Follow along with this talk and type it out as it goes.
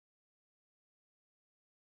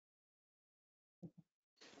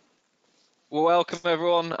Well, welcome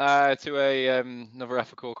everyone to another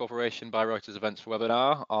Ethical Corporation by Reuters Events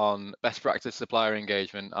webinar on best practice supplier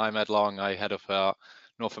engagement. I'm Ed Long, I head up our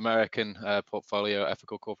North American portfolio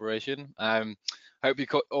Ethical Corporation. Hope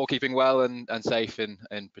you're all keeping well and safe in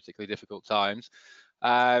particularly difficult times.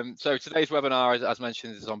 So today's webinar, as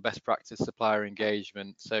mentioned, is on best practice supplier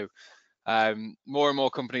engagement. So more and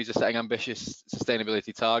more companies are setting ambitious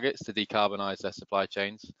sustainability targets to decarbonize their supply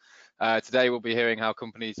chains. Today we'll be hearing how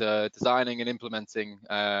companies are designing and implementing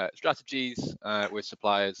strategies with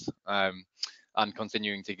suppliers and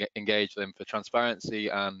continuing to engage them for transparency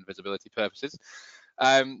and visibility purposes.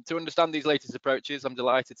 To understand these latest approaches, I'm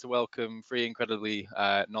delighted to welcome three incredibly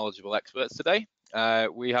knowledgeable experts today.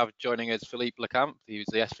 We have joining us Philippe Lacamp, who's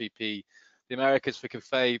the SVP, the Americas for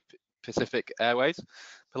Cathay Pacific Airways,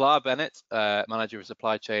 Pilar Bennett, Manager of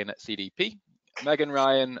Supply Chain at CDP, Meghan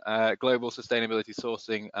Ryan, Global Sustainability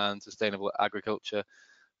Sourcing and Sustainable Agriculture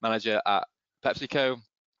Manager at Pepsico,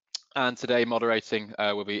 and today moderating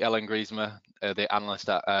will be Ellen Griesemer, the Analyst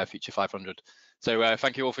at Future 500. So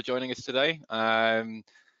thank you all for joining us today.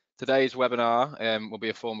 Today's webinar will be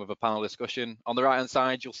a form of a panel discussion. On the right-hand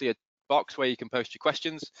side, you'll see a box where you can post your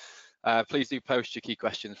questions. Please do post your key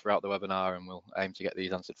questions throughout the webinar and we'll aim to get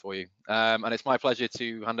these answered for you. And it's my pleasure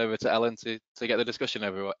to hand over to Ellen to get the discussion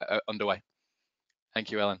underway. Thank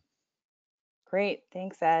you, Ellen. Great,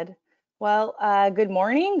 thanks, Ed. Well, good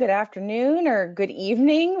morning, good afternoon, or good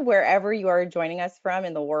evening, wherever you are joining us from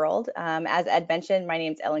in the world. As Ed mentioned, my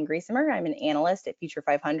name is Ellen Griesemer. I'm an analyst at Future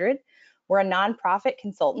 500. We're a nonprofit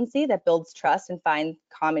consultancy that builds trust and finds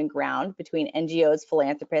common ground between NGOs,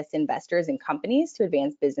 philanthropists, investors, and companies to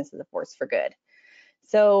advance business as a force for good.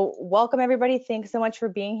 So welcome, everybody. Thanks so much for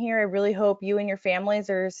being here. I really hope you and your families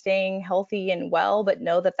are staying healthy and well, but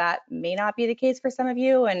know that that may not be the case for some of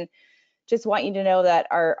you. And just want you to know that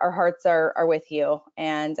our hearts are with you.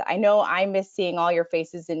 And I know I miss seeing all your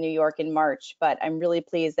faces in New York in March, but I'm really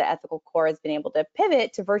pleased that Ethical Core has been able to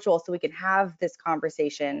pivot to virtual so we can have this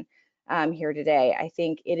conversation here today. I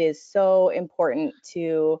think it is so important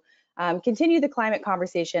to continue the climate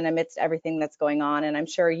conversation amidst everything that's going on. And I'm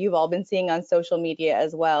sure you've all been seeing on social media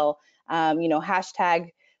as well, you know, hashtag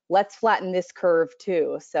let's flatten this curve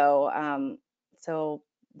too. So, so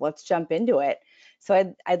let's jump into it.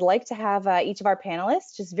 So I'd like to have each of our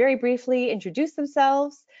panelists just very briefly introduce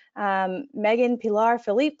themselves. Meghan, Pilar,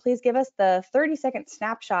 Philippe, please give us the 30-second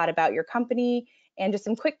snapshot about your company and just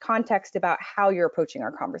some quick context about how you're approaching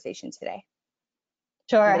our conversation today.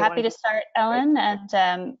 Sure, happy to start, Ellen,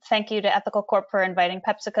 and thank you to Ethical Corp for inviting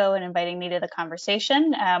Pepsico and inviting me to the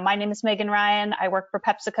conversation. My name is Meghan Ryan. I work for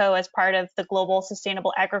Pepsico as part of the Global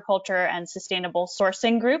Sustainable Agriculture and Sustainable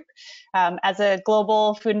Sourcing Group. As a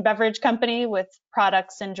global food and beverage company with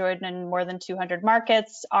products enjoyed in more than 200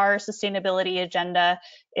 markets, our sustainability agenda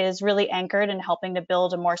is really anchored in helping to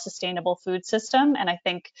build a more sustainable food system. And I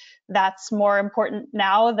think that's more important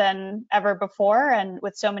now than ever before. And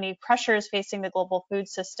with so many pressures facing the global food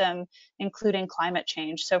system, including climate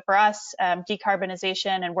change. So for us,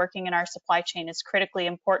 decarbonization and working in our supply chain is critically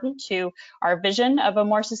important to our vision of a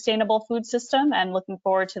more sustainable food system, and looking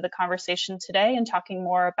forward to the conversation today and talking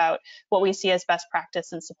more about what we see as best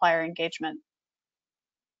practice in supplier engagement.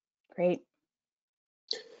 Great.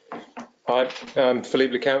 Hi, I'm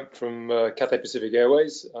Philippe Lacamp from Cathay Pacific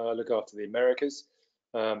Airways. I look after the Americas.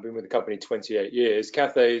 Been with the company 28 years.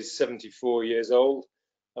 Cathay is 74 years old,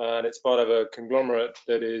 and it's part of a conglomerate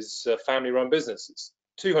that is a family-run business. It's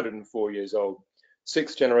 204 years old,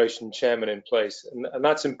 6th generation chairman in place, and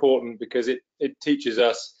that's important because it teaches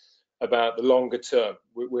us about the longer term.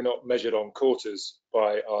 We're not measured on quarters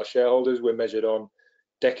by our shareholders, we're measured on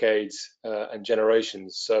decades and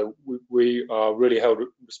generations. So we are really held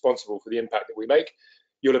responsible for the impact that we make.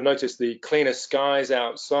 You'll have noticed the cleaner skies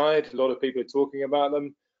outside. A lot of people are talking about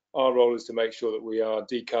them. Our role is to make sure that we are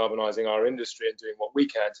decarbonizing our industry and doing what we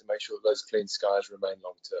can to make sure that those clean skies remain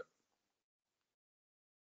long term.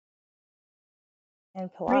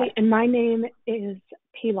 And Pilar. Great, and my name is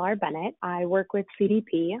Pilar Bennett. I work with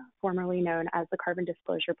CDP, formerly known as the Carbon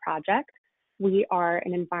Disclosure Project. We are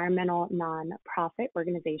an environmental nonprofit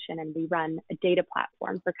organization, and we run a data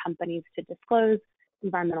platform for companies to disclose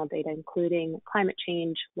environmental data, including climate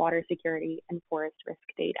change, water security, and forest risk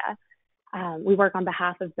data. We work on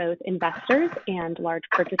behalf of both investors and large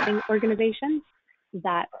purchasing organizations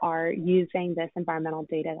that are using this environmental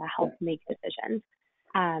data to help make decisions.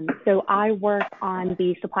 So I work on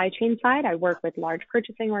the supply chain side. I work with large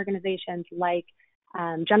purchasing organizations like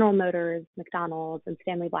General Motors, McDonald's, and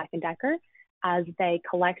Stanley Black & Decker, as they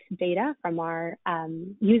collect data from our,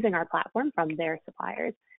 using our platform from their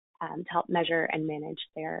suppliers to help measure and manage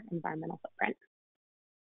their environmental footprint.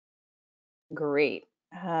 Great.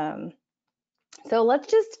 So let's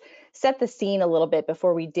just set the scene a little bit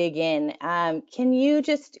before we dig in. Can you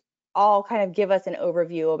just all kind of give us an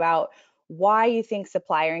overview about why you think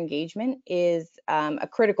supplier engagement is a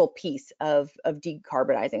critical piece of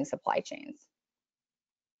decarbonizing supply chains?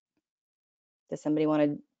 Does somebody want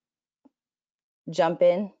to jump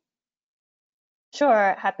in?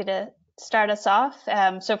 Sure, happy to start us off.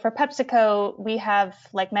 So for PepsiCo, we have,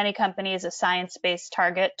 like many companies, a science-based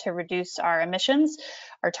target to reduce our emissions.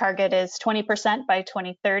 Our target is 20% by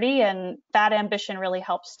 2030, and that ambition really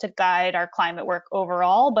helps to guide our climate work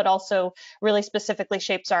overall, but also really specifically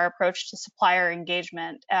shapes our approach to supplier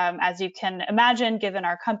engagement. As you can imagine, given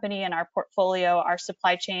our company and our portfolio, our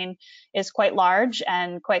supply chain is quite large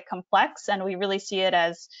and quite complex, and we really see it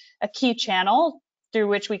as a key channel through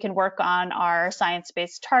which we can work on our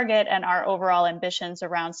science-based target and our overall ambitions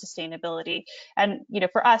around sustainability. And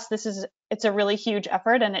for us, it's a really huge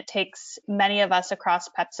effort, and it takes many of us across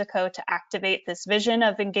PepsiCo to activate this vision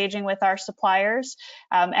of engaging with our suppliers.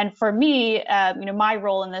 And for me, my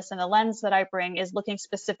role in this and the lens that I bring is looking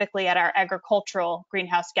specifically at our agricultural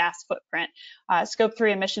greenhouse gas footprint. Scope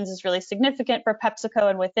 3 emissions is really significant for PepsiCo,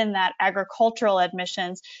 and within that, agricultural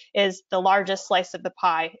emissions is the largest slice of the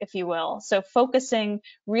pie, if you will. So focusing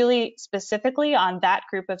really specifically on that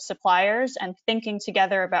group of suppliers and thinking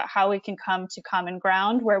together about how we can come to common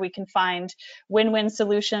ground where we can find win-win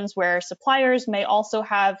solutions, where suppliers may also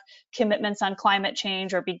have commitments on climate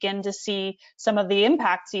change or begin to see some of the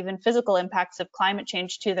impacts, even physical impacts of climate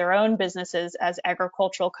change to their own businesses as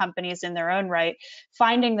agricultural companies in their own right.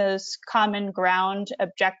 Finding those common ground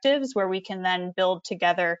objectives where we can then build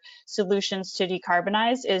together solutions to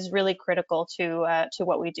decarbonize is really critical to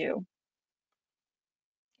what we do.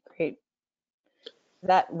 Great. Is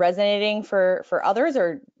that resonating for others,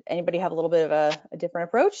 or anybody have a little bit of a different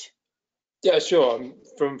approach? Yeah, sure.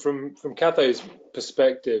 From Cathay's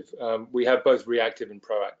perspective, we have both reactive and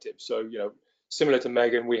proactive. So, similar to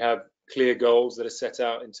Meghan, we have clear goals that are set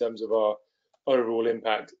out in terms of our overall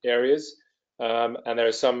impact areas. And there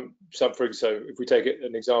are some, so if we take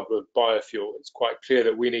an example of biofuel, it's quite clear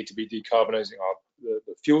that we need to be decarbonizing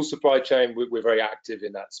the fuel supply chain. We're very active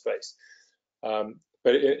in that space.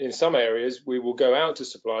 But in some areas, we will go out to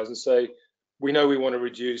suppliers and say, we know we want to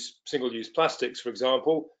reduce single-use plastics, for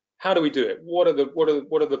example. How do we do it? What are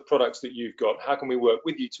the products that you've got? How can we work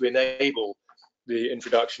with you to enable the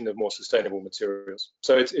introduction of more sustainable materials?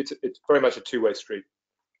 So it's very much a two-way street.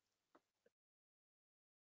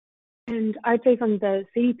 And I'd say from the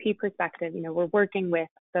CDP perspective, we're working with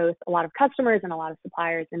both a lot of customers and a lot of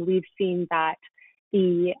suppliers, and we've seen that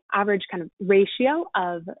the average kind of ratio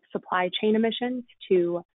of supply chain emissions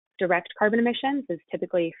to direct carbon emissions is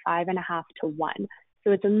typically 5.5 to 1.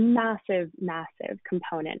 So it's a massive, massive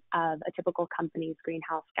component of a typical company's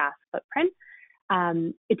greenhouse gas footprint.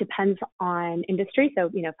 It depends on industry. So,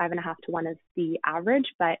 5.5 to 1 is the average,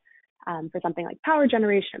 but for something like power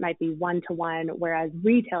generation, it might be 1 to 1, whereas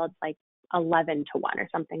retail, it's like 11 to 1 or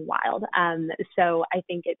something wild. So I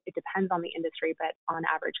think it depends on the industry, but on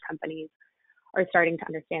average, companies are starting to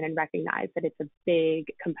understand and recognize that it's a big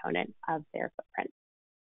component of their footprint.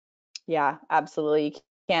 Yeah, absolutely. You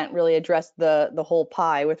can't really address the whole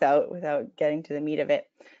pie without getting to the meat of it.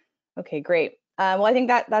 Okay, great. Well, I think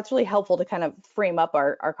that's really helpful to kind of frame up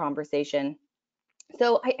our conversation.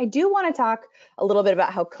 So I do want to talk a little bit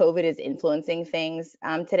about how COVID is influencing things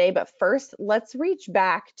today, but first let's reach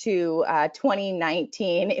back to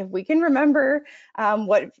 2019, if we can remember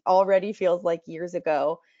what already feels like years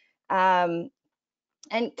ago.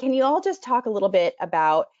 And can you all just talk a little bit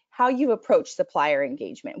about how you approach supplier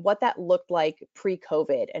engagement, what that looked like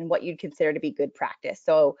pre-COVID, and what you'd consider to be good practice?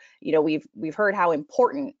 So, we've heard how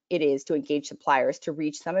important it is to engage suppliers to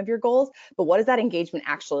reach some of your goals, but what does that engagement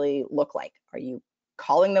actually look like? Are you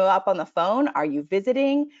calling them up on the phone? Are you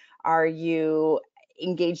visiting? Are you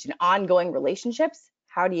engaged in ongoing relationships?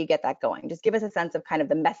 How do you get that going? Just give us a sense of kind of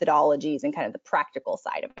the methodologies and kind of the practical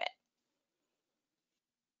side of it.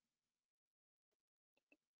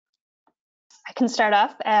 I can start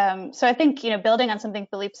off. So I think, building on something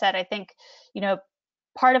Philippe said, I think,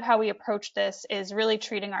 part of how we approach this is really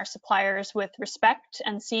treating our suppliers with respect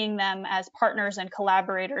and seeing them as partners and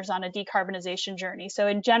collaborators on a decarbonization journey. So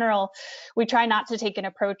in general, we try not to take an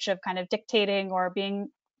approach of kind of dictating or being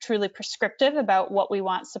truly prescriptive about what we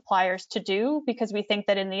want suppliers to do, because we think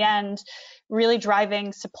that in the end, really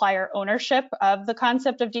driving supplier ownership of the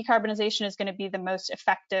concept of decarbonization is going to be the most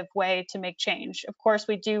effective way to make change. Of course,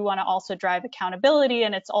 we do want to also drive accountability,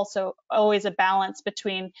 and it's also always a balance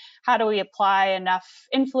between how do we apply enough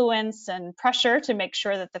influence and pressure to make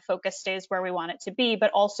sure that the focus stays where we want it to be,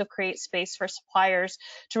 but also create space for suppliers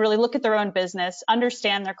to really look at their own business,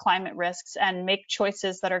 understand their climate risks, and make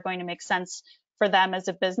choices that are going to make sense for them as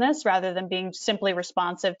a business, rather than being simply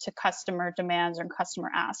responsive to customer demands or customer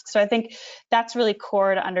asks. So I think that's really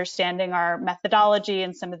core to understanding our methodology,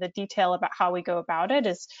 and some of the detail about how we go about it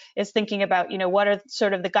is thinking about, what are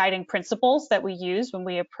sort of the guiding principles that we use when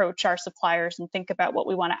we approach our suppliers and think about what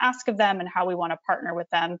we want to ask of them and how we want to partner with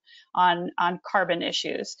them on carbon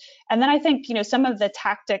issues. And then I think, some of the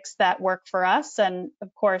tactics that work for us, and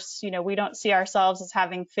of course, we don't see ourselves as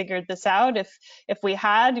having figured this out. If we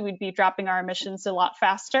had, we'd be dropping our emissions a lot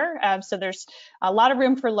faster. So there's a lot of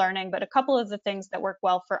room for learning, but a couple of the things that work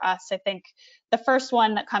well for us, I think the first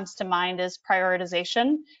one that comes to mind is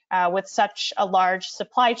prioritization. With such a large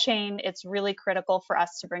supply chain, it's really critical for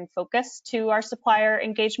us to bring focus to our supplier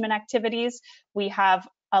engagement activities. We have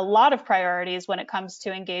a lot of priorities when it comes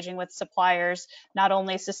to engaging with suppliers, not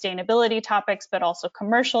only sustainability topics, but also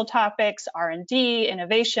commercial topics, R&D,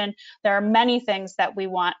 innovation. There are many things that we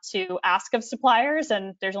want to ask of suppliers,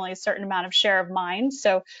 and there's only a certain amount of share of mind.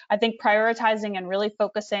 So I think prioritizing and really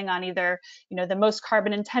focusing on either, the most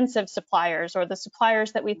carbon intensive suppliers, or the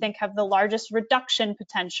suppliers that we think have the largest reduction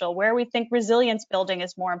potential, where we think resilience building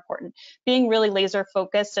is more important. Being really laser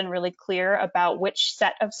focused and really clear about which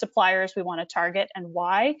set of suppliers we want to target and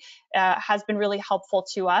why has been really helpful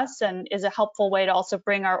to us, and is a helpful way to also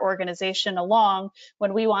bring our organization along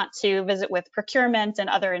when we want to visit with procurement and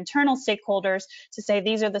other internal stakeholders to say,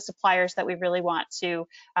 these are the suppliers that we really want to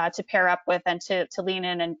pair up with and to lean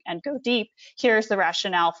in and go deep. Here's the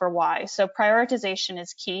rationale for why. So prioritization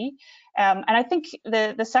is key. And I think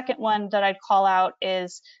the second one that I'd call out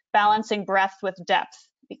is balancing breadth with depth,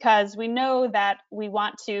 because we know that we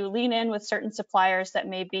want to lean in with certain suppliers that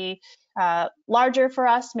may be larger for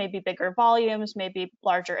us, maybe bigger volumes, maybe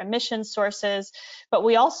larger emission sources, but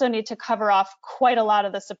we also need to cover off quite a lot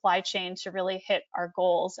of the supply chain to really hit our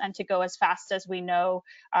goals and to go as fast as we know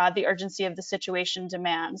the urgency of the situation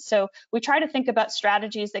demands. So we try to think about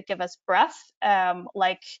strategies that give us breadth,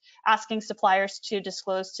 like asking suppliers to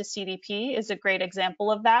disclose to CDP is a great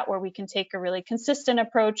example of that, where we can take a really consistent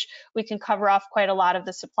approach. We can cover off quite a lot of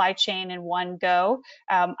the supply chain in one go.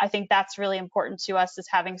 I think that's really important to us, is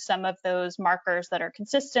having some of those markers that are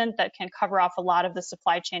consistent, that can cover off a lot of the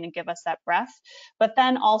supply chain and give us that breadth. But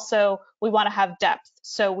then also we want to have depth.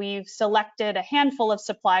 So we've selected a handful of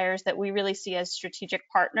suppliers that we really see as strategic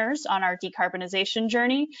partners on our decarbonization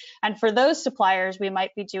journey. And for those suppliers, we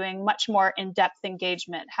might be doing much more in-depth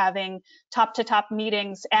engagement, having top-to-top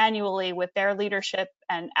meetings annually with their leadership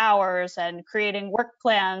and ours, and creating work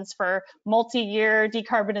plans for multi-year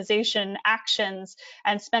decarbonization actions,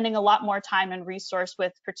 and spending a lot more time and resource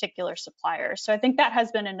with particular suppliers. So I think that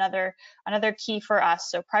has been another key for us.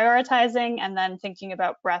 So prioritizing, and then thinking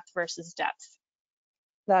about breadth versus depth.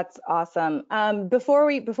 That's awesome. Before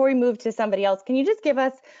we move to somebody else, can you just give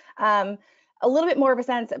us a little bit more of a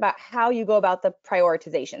sense about how you go about the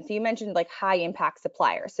prioritization? So you mentioned like high impact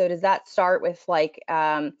suppliers. So does that start with like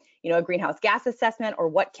a greenhouse gas assessment, or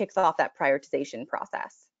what kicks off that prioritization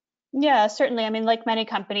process? Yeah, certainly. I mean, like many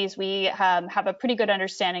companies, we have a pretty good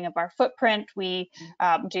understanding of our footprint. We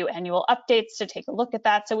do annual updates to take a look at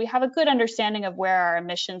that. So we have a good understanding of where our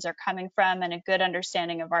emissions are coming from, and a good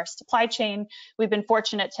understanding of our supply chain. We've been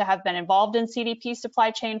fortunate to have been involved in CDP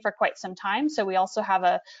supply chain for quite some time. So we also have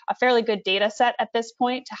a fairly good data set at this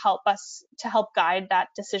point to help guide that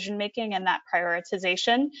decision making and that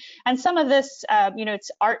prioritization. And some of this,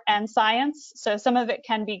 it's art and science. So some of it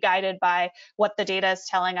can be guided by what the data is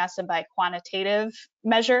telling us, and by quantitative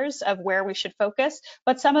measures of where we should focus,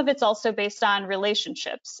 but some of it's also based on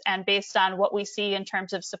relationships and based on what we see in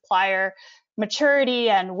terms of supplier maturity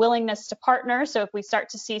and willingness to partner. So if we start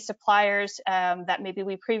to see suppliers that maybe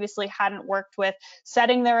we previously hadn't worked with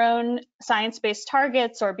setting their own science-based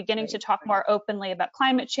targets, or beginning to talk more openly about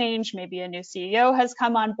climate change, maybe a new CEO has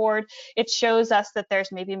come on board, it shows us that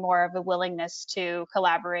there's maybe more of a willingness to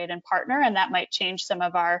collaborate and partner, and that might change some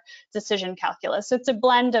of our decision calculus. So it's a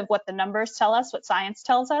blend of what the numbers tell us, what science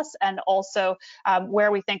tells us, and also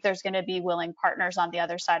where we think there's going to be willing partners on the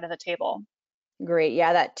other side of the table. Great.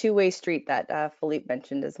 Yeah, that two-way street that Philippe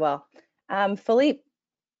mentioned as well. Philippe,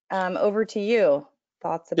 over to you.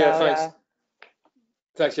 Thoughts about... Yeah, thanks.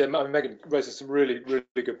 Thanks. Yeah, Meghan raises some really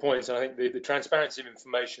good points, and I think the transparency of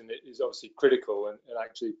information is obviously critical. And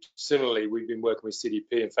actually, similarly, we've been working with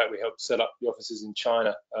CDP. In fact, we helped set up the offices in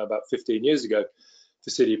China about 15 years ago for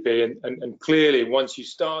CDP. And clearly, once you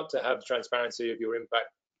start to have the transparency of your impact,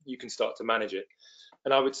 you can start to manage it.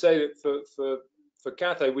 And I would say that for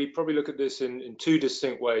Cathay, we probably look at this in two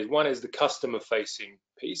distinct ways. One is the customer-facing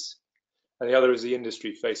piece, and the other is the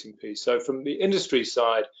industry-facing piece. So from the industry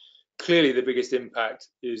side, clearly the biggest impact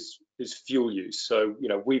is fuel use. So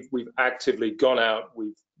we've actively gone out.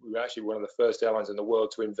 We're actually one of the first airlines in the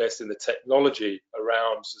world to invest in the technology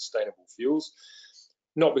around sustainable fuels,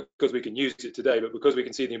 not because we can use it today, but because we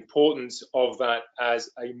can see the importance of that as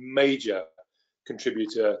a major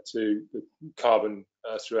contributor to the carbon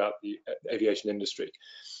throughout the aviation industry.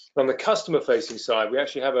 On the customer-facing side, we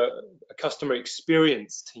actually have a customer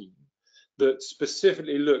experience team that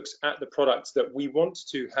specifically looks at the products that we want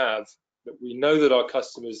to have, that we know that our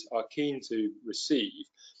customers are keen to receive,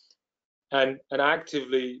 and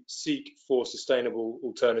actively seek for sustainable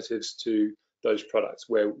alternatives to those products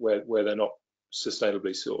where they're not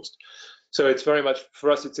sustainably sourced. So it's very much, for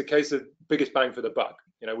us, it's a case of biggest bang for the buck.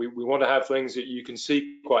 We want to have things that you can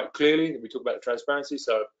see quite clearly. We talk about the transparency,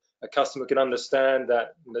 so a customer can understand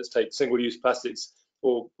that. Let's take single-use plastics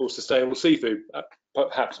or sustainable seafood,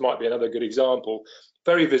 perhaps might be another good example.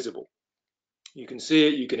 Very visible. You can see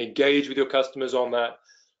it, you can engage with your customers on that,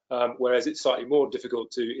 whereas it's slightly more difficult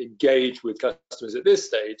to engage with customers at this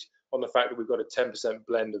stage on the fact that we've got a 10%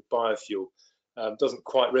 blend of biofuel. Doesn't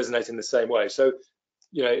quite resonate in the same way. So,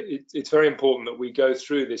 it's very important that we go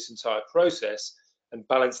through this entire process and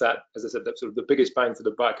balance that, as I said, that's sort of the biggest bang for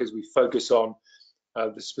the buck as we focus on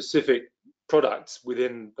the specific products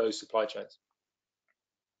within those supply chains.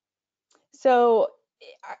 So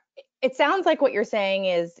it sounds like what you're saying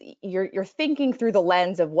is you're thinking through the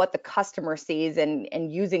lens of what the customer sees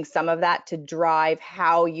and using some of that to drive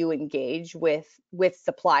how you engage with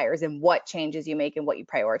suppliers and what changes you make and what you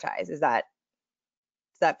prioritize. Does that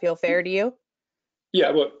feel fair to you?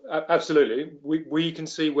 Yeah, well, absolutely. We can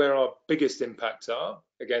see where our biggest impacts are.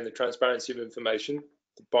 Again, the transparency of information,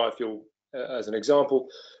 the biofuel as an example,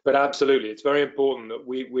 but absolutely, it's very important that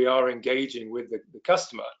we are engaging with the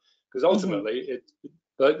customer, because ultimately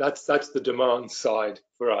that's the demand side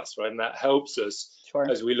for us, right? And that helps us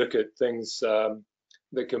as we look at things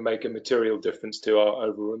that can make a material difference to our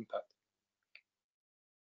overall impact.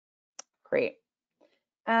 Great.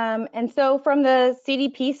 And so from the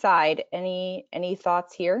CDP side, any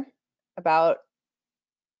thoughts here about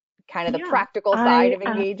kind of the practical side of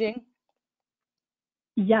engaging?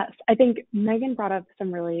 Yes, I think Meghan brought up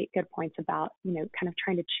some really good points about, kind of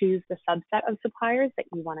trying to choose the subset of suppliers that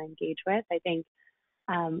you want to engage with. I think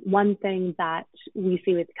one thing that we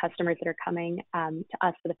see with customers that are coming to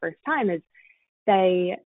us for the first time is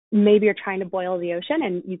they maybe are trying to boil the ocean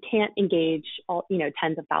and you can't engage all,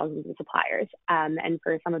 tens of thousands of suppliers. And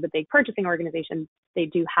for some of the big purchasing organizations, they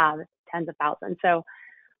do have tens of thousands. So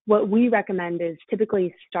what we recommend is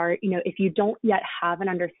typically start, if you don't yet have an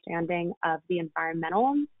understanding of the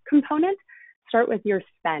environmental component, start with your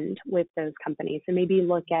spend with those companies. So maybe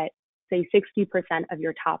look at, say, 60% of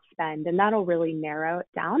your top spend, and that'll really narrow it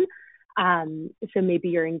down. So maybe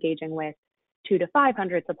you're engaging with 200 to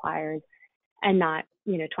 500 suppliers and not,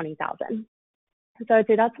 20,000. So I'd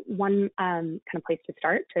say that's one kind of place to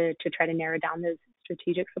start to try to narrow down those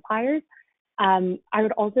strategic suppliers. I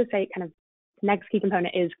would also say kind of next key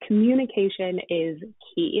component is communication is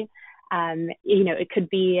key. It could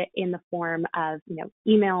be in the form of,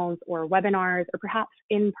 emails or webinars or perhaps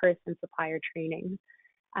in-person supplier training.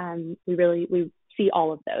 We see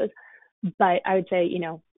all of those, but I would say,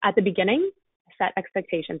 at the beginning, set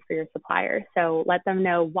expectations for your supplier. So let them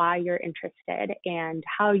know why you're interested and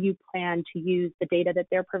how you plan to use the data that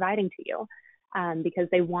they're providing to you, because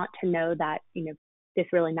they want to know that, this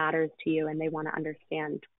really matters to you and they want to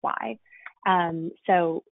understand why.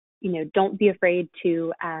 So, don't be afraid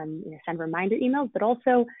to send reminder emails, but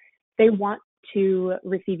also they want to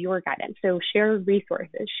receive your guidance. So share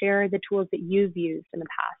resources, share the tools that you've used in the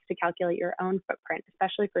past to calculate your own footprint,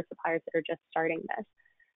 especially for suppliers that are just starting this.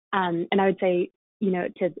 And I would say,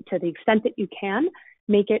 to the extent that you can,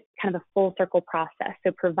 make it kind of a full circle process.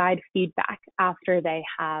 So provide feedback after they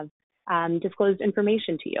have disclosed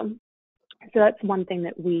information to you. So that's one thing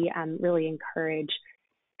that we really encourage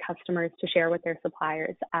customers to share with their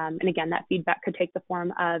suppliers. And again, that feedback could take the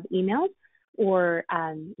form of emails or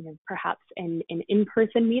perhaps an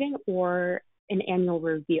in-person meeting or an annual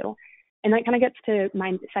review. And that kind of gets to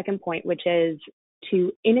my second point, which is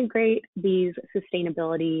to integrate these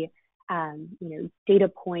sustainability data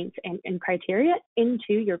points and criteria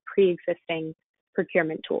into your pre-existing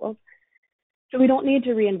procurement tools. So we don't need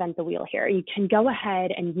to reinvent the wheel here. You can go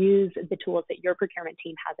ahead and use the tools that your procurement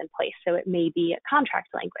team has in place. So it may be a contract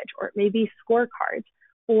language, or it may be scorecards,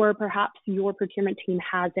 or perhaps your procurement team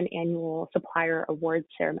has an annual supplier awards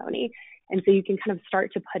ceremony. And so you can kind of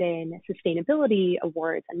start to put in sustainability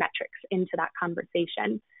awards and metrics into that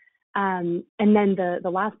conversation. And then the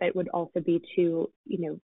last bit would also be to,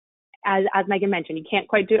 as Meghan mentioned, you can't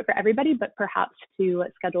quite do it for everybody, but perhaps to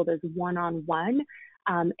schedule those one-on-one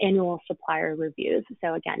annual supplier reviews.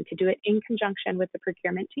 So again, to do it in conjunction with the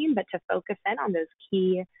procurement team, but to focus in on those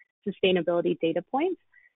key sustainability data points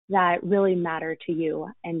that really matter to you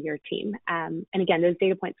and your team. And again, those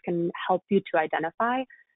data points can help you to identify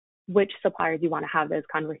which suppliers you want to have those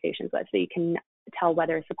conversations with. So you can tell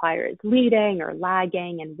whether a supplier is leading or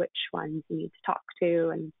lagging and which ones you need to talk to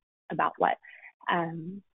and about what. So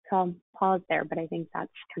I'll pause there, but I think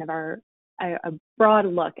that's kind of a broad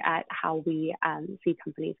look at how we see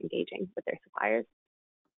companies engaging with their suppliers.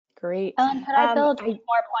 Great. Ellen, could I build one more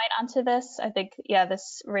point onto this? I think, yeah,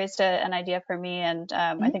 this raised an idea for me, and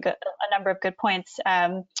I think a number of good points.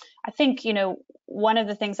 I think, one of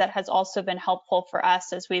the things that has also been helpful for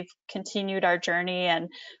us as we've continued our journey and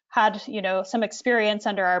had, some experience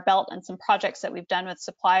under our belt and some projects that we've done with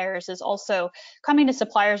suppliers is also coming to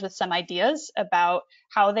suppliers with some ideas about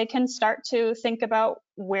how they can start to think about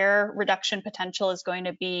where reduction potential is going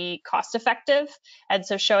to be cost effective. And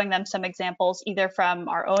so showing them some examples either from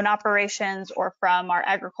our own operations or from our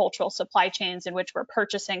agricultural supply chains in which we're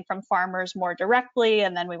purchasing from farmers more directly.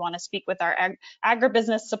 And then we want to speak with our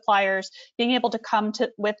agribusiness suppliers, being able to come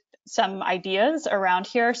with some ideas around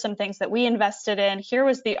here are some things that we invested in. Here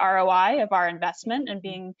was the ROI of our investment, and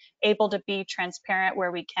being able to be transparent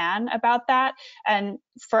where we can about that. And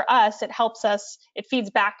for us, it helps us, it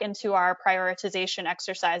feeds back into our prioritization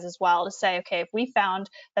exercise as well to say, okay, if we found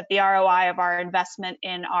that the ROI of our investment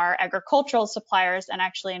in our agricultural suppliers and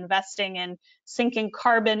actually investing in sinking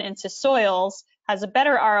carbon into soils has a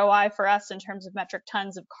better ROI for us in terms of metric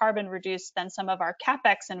tons of carbon reduced than some of our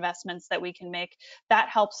CapEx investments that we can make, that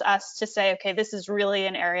helps us to say, okay, this is really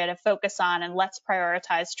an area to focus on, and let's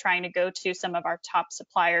prioritize trying to go to some of our top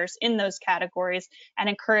suppliers in those categories and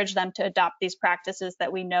encourage them to adopt these practices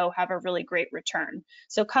that we know have a really great return.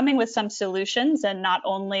 So coming with some solutions, and not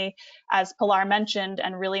only, as Pilar mentioned,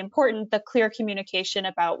 and really important, the clear communication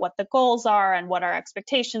about what the goals are and what our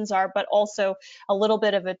expectations are, but also a little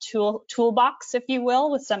bit of a toolbox, if you will,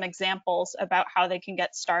 with some examples about how they can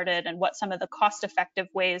get started and what some of the cost-effective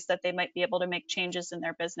ways that they might be able to make changes in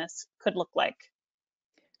their business could look like.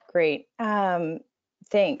 Great.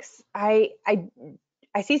 Thanks. I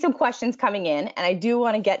see some questions coming in, and I do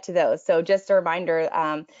want to get to those. So just a reminder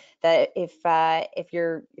that if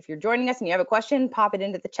you're joining us and you have a question, pop it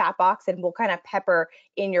into the chat box, and we'll kind of pepper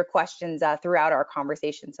in your questions throughout our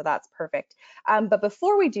conversation. So that's perfect. But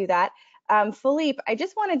before we do that, Philippe, I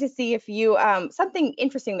just wanted to see if you, something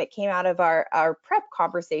interesting that came out of our prep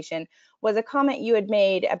conversation was a comment you had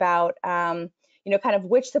made about, kind of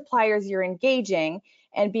which suppliers you're engaging.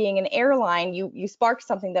 And being an airline, you sparked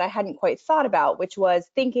something that I hadn't quite thought about, which was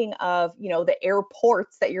thinking of, the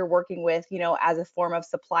airports that you're working with, as a form of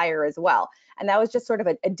supplier as well. And that was just sort of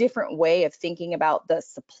a different way of thinking about the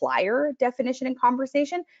supplier definition and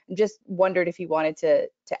conversation. And just wondered if you wanted to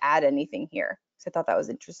add anything here. So I thought that was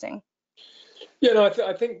interesting. Yeah, no,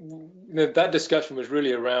 I think that discussion was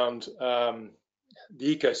really around the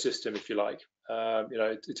ecosystem, if you like.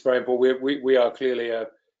 It's very important. We are clearly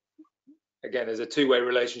again, there's a two-way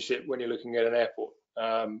relationship when you're looking at an airport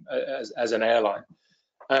as an airline,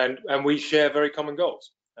 and we share very common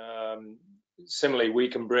goals. Similarly, we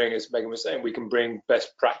can bring, as Meghan was saying, we can bring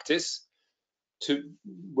best practice to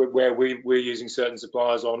where we're using certain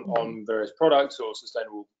suppliers on various products or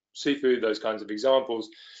sustainable seafood, those kinds of examples.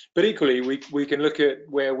 But equally, we can look at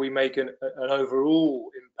where we make an overall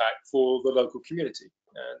impact for the local community,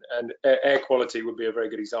 and air quality would be a very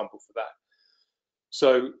good example for that.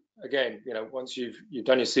 So again, once you've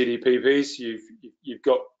done your CDP piece, you've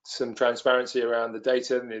got some transparency around the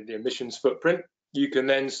data and the emissions footprint, you can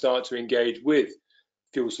then start to engage with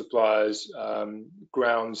fuel suppliers,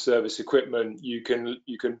 ground service equipment. You can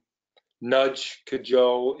nudge,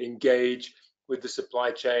 cajole, engage with the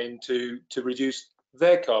supply chain to reduce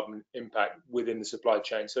their carbon impact within the supply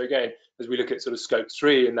chain. So again, as we look at sort of scope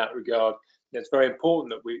 3 in that regard, it's very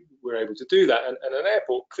important that we're able to do that. And an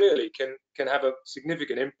airport clearly can have a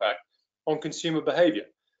significant impact on consumer behavior.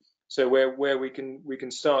 So where we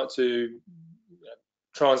can start to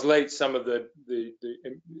translate some of the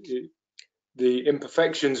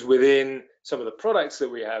imperfections within some of the products that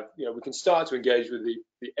we have, we can start to engage with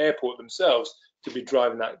the airport themselves to be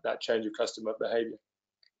driving that change of customer behavior.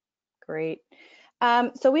 Great.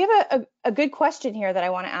 So we have a good question here that I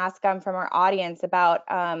want to ask from our audience about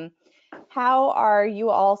how are you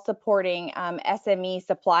all supporting SME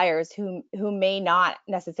suppliers who may not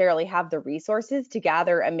necessarily have the resources to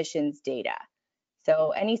gather emissions data?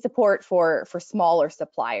 So any support for smaller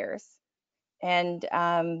suppliers. And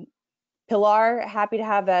Pilar, happy to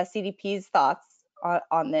have CDP's thoughts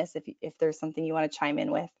on this if there's something you want to chime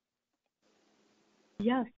in with.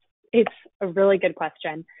 Yes, it's a really good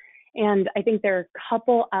question. And I think there are a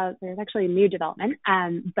couple of, there's actually a new development,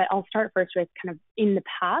 but I'll start first with kind of in the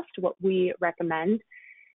past, what we recommend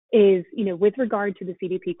is, with regard to the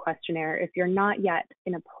CDP questionnaire, if you're not yet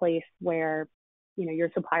in a place where,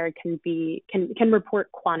 your supplier can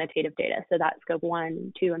report quantitative data, so that's scope 1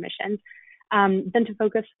 and 2 emissions, then to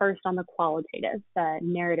focus first on the qualitative, the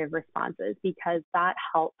narrative responses, because that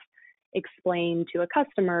helps explain to a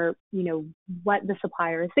customer, what the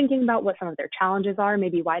supplier is thinking about, what some of their challenges are,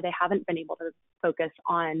 maybe why they haven't been able to focus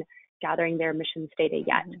on gathering their emissions data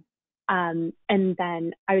yet. And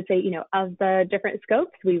then I would say, of the different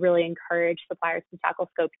scopes, we really encourage suppliers to tackle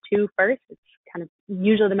scope 2 first. It's kind of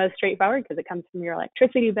usually the most straightforward because it comes from your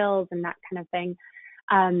electricity bills and that kind of thing.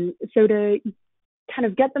 So to kind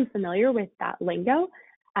of get them familiar with that lingo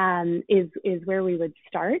is where we would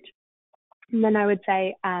start. And then I would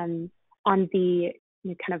say on the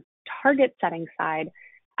kind of target setting side,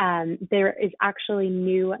 there is actually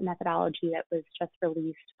new methodology that was just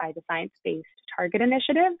released by the Science Based Target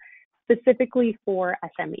Initiative, specifically for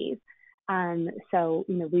SMEs. So,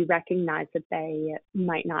 we recognize that they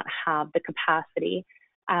might not have the capacity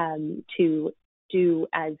to do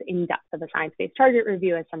as in-depth of a science-based target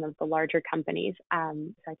review as some of the larger companies.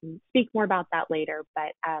 So I can speak more about that later,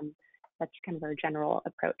 but that's kind of our general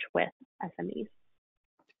approach with SMEs.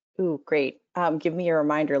 Ooh, great. Give me a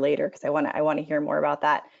reminder later because I want to hear more about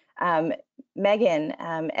that. Meghan,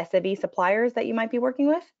 SME suppliers that you might be working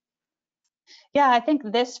with? Yeah, I think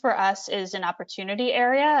this for us is an opportunity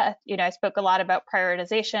area. I spoke a lot about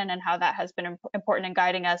prioritization and how that has been important in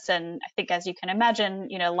guiding us. And I think, as you can imagine,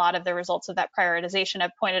 a lot of the results of that prioritization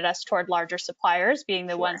have pointed us toward larger suppliers being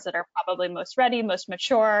the ones that are probably most ready, most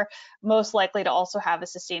mature, most likely to also have a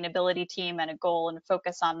sustainability team and a goal and a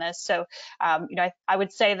focus on this. So, I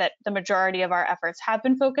would say that the majority of our efforts have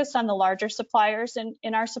been focused on the larger suppliers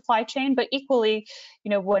in our supply chain. But equally,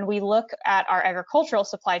 when we look at our agricultural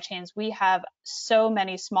supply chains, we have so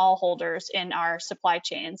many smallholders in our supply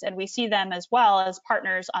chains, and we see them as well as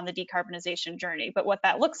partners on the decarbonization journey. But what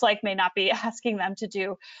that looks like may not be asking them to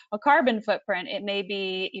do a carbon footprint. It may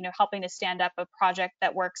be, helping to stand up a project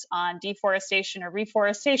that works on deforestation or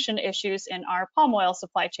reforestation issues in our palm oil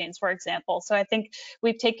supply chains, for example. So I think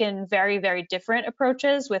we've taken very, very different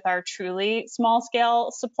approaches with our truly small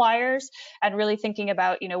scale suppliers and really thinking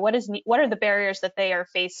about, what are the barriers that they are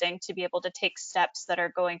facing to be able to take steps that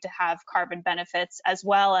are going to have carbon benefits, as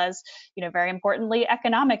well as, very importantly,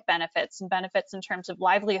 economic benefits and benefits in terms of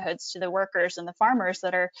livelihoods to the workers and the farmers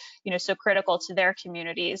that are, so critical to their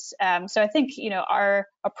communities. So I think, our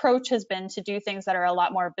approach has been to do things that are a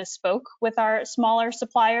lot more bespoke with our smaller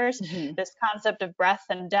suppliers. This concept of breadth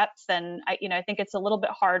and depth, and I think it's a little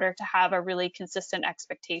bit harder to have a really consistent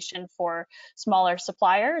expectation for smaller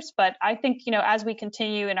suppliers. But I think, as we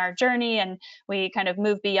continue in our journey and we kind of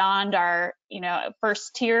move beyond our,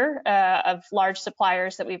 first tier of large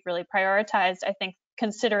suppliers that we've really prioritized, I think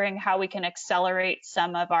considering how we can accelerate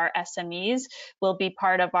some of our SMEs will be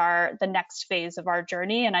part of the next phase of our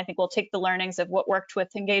journey. And I think we'll take the learnings of what worked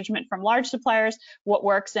with engagement from large suppliers, what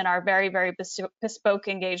works in our very, very bespoke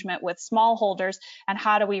engagement with smallholders, and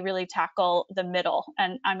how do we really tackle the middle.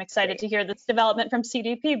 And I'm excited to hear this development from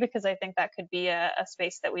CDP because I think that could be a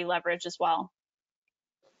space that we leverage as well.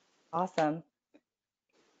 Awesome.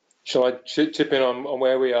 Shall I chip in on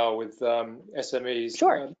where we are with SMEs?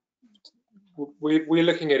 Sure. We're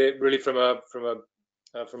looking at it really from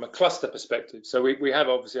a cluster perspective. So we have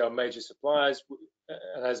obviously our major suppliers,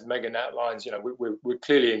 and as Meghan outlines, we're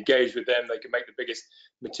clearly engaged with them. They can make the biggest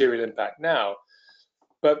material impact now.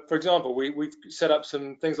 But for example, we've set up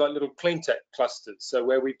some things like little clean tech clusters. So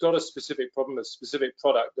where we've got a specific problem, a specific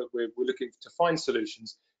product that we're looking to find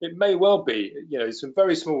solutions, it may well be, some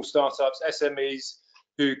very small startups, SMEs,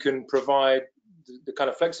 who can provide the kind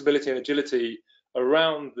of flexibility and agility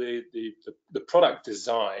around the product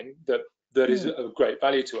design that is of great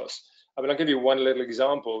value to us. I mean, I'll give you one little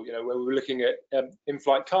example, where we were looking at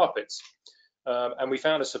in-flight carpets, and we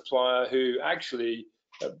found a supplier who actually,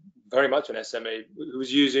 very much an SME, who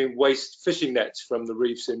was using waste fishing nets from the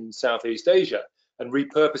reefs in Southeast Asia and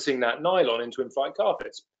repurposing that nylon into in-flight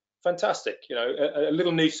carpets. fantastic. You know, a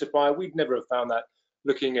little niche supplier, we'd never have found that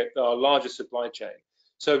looking at our larger supply chain.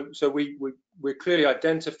 So we're clearly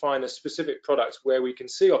identifying the specific products where we can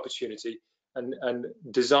see opportunity and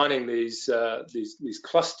designing these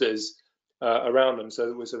clusters around them, so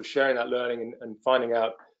that we're sort of sharing that learning and finding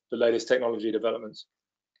out the latest technology developments.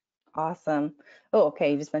 Awesome. Oh,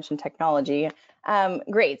 okay. You just mentioned technology.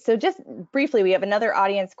 Great. So just briefly, we have another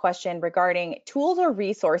audience question regarding tools or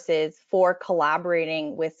resources for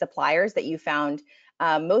collaborating with suppliers that you found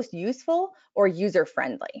most useful or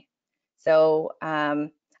user-friendly. So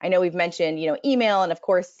I know we've mentioned, email and of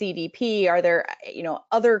course CDP. Are there,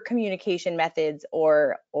 other communication methods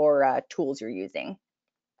or tools you're using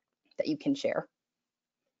that you can share?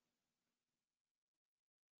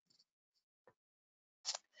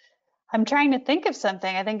 I'm trying to think of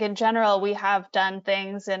something. I think in general, we have done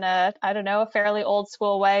things in a fairly old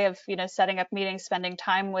school way of, setting up meetings, spending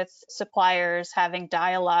time with suppliers, having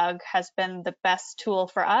dialogue has been the best tool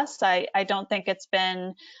for us. I don't think it's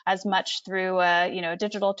been as much through a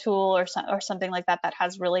digital tool or something like that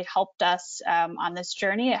has really helped us on this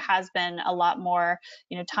journey. It has been a lot more,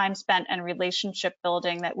 time spent and relationship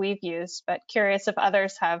building that we've used, but curious if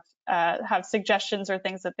others have suggestions or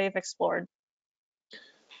things that they've explored.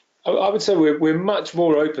 I would say we're much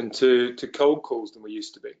more open to cold calls than we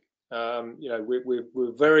used to be.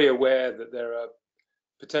 We're very aware that there are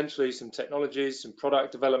potentially some technologies, some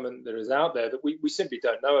product development that is out there that we simply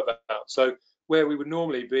don't know about. So where we would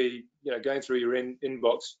normally be, going through your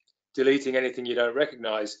inbox, deleting anything you don't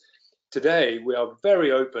recognize, today we are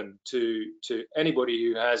very open to anybody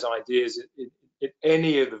who has ideas in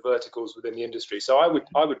any of the verticals within the industry. So I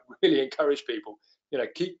would really encourage people,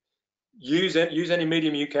 use any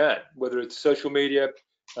medium you can, whether it's social media,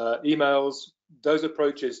 emails. Those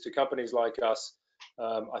approaches to companies like us,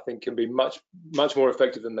 I think, can be much more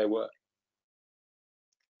effective than they were.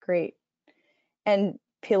 Great. And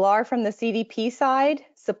Pilar, from the CDP side,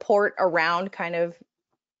 support around kind of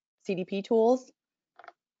CDP tools?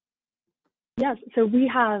 Yes, so we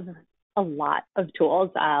have a lot of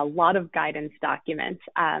tools, a lot of guidance documents.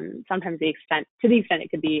 Sometimes to the extent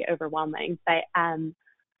it could be overwhelming, but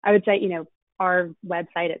I would say, our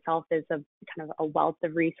website itself is a kind of a wealth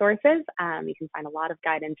of resources. You can find a lot of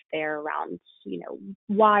guidance there around,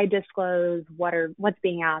 why disclose, what's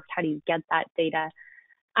being asked, how do you get that data,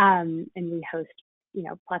 and we host,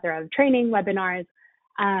 plethora of training webinars.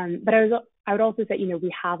 But I would also say,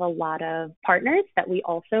 we have a lot of partners that we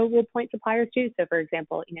also will point suppliers to. So, for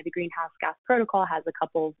example, the Greenhouse Gas Protocol has a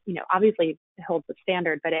couple, obviously it holds the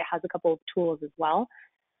standard, but it has a couple of tools as well.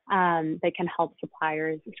 That can help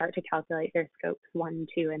suppliers start to calculate their scopes 1,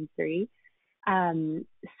 2, and 3.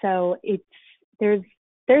 So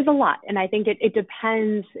there's a lot, and I think it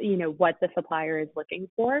depends, what the supplier is looking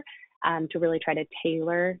for, to really try to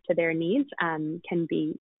tailor to their needs. Can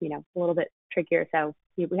be, a little bit trickier. So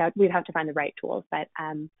we'd have to find the right tools, but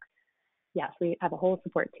yes, we have a whole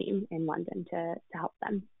support team in London to help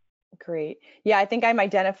them. Great. Yeah, I think I'm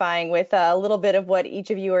identifying with a little bit of what each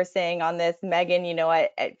of you are saying on this. Meghan,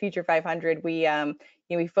 at Future 500,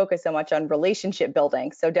 we focus so much on relationship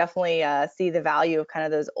building. So definitely see the value of kind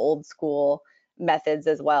of those old school methods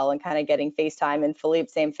as well, and kind of getting FaceTime. And Philippe,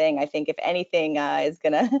 same thing. I think if anything is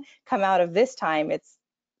going to come out of this time,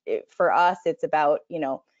 for us, it's about,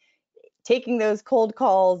 taking those cold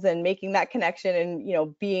calls and making that connection,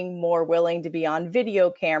 and being more willing to be on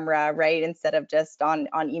video camera, right, instead of just on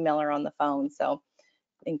email or on the phone. So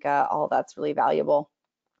I think all that's really valuable.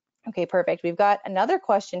 Okay, perfect. We've got another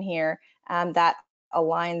question here that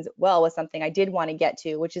aligns well with something I did want to get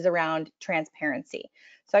to, which is around transparency.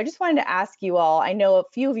 So I just wanted to ask you all, I know a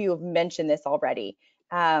few of you have mentioned this already.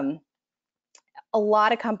 A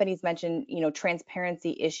lot of companies mention,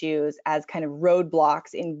 transparency issues as kind of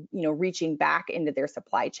roadblocks in, reaching back into their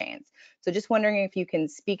supply chains. So just wondering if you can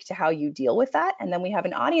speak to how you deal with that. And then we have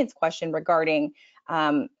an audience question regarding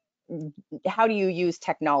how do you use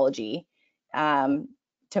technology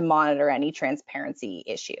to monitor any transparency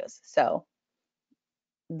issues. So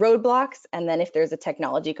roadblocks, and then if there's a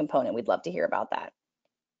technology component, we'd love to hear about that.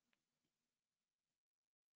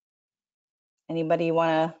 Anybody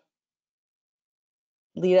want to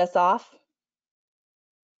lead us off?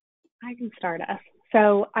 I can start us.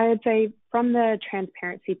 So I would say from the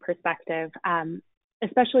transparency perspective,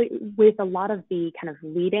 especially with a lot of the kind of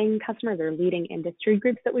leading customers or leading industry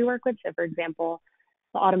groups that we work with. So for example,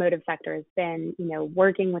 the automotive sector has been,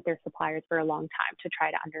 working with their suppliers for a long time to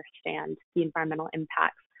try to understand the environmental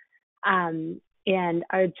impacts. And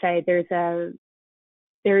I would say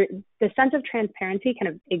the sense of transparency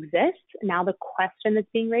kind of exists. Now the question that's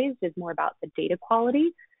being raised is more about the data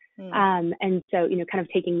quality. And so, kind of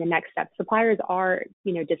taking the next step. Suppliers are,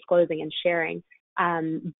 disclosing and sharing,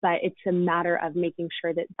 but it's a matter of making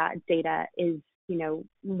sure that that data is,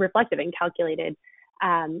 reflective and calculated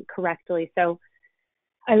correctly. So,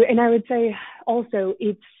 I would say also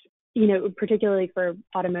it's, particularly for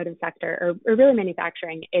automotive sector or really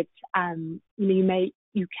manufacturing, it's,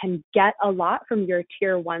 you can get a lot from your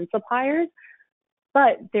tier 1 suppliers,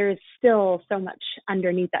 but there's still so much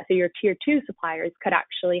underneath that. So your tier 2 suppliers could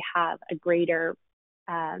actually have a greater,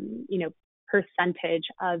 percentage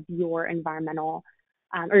of your environmental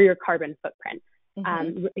or your carbon footprint.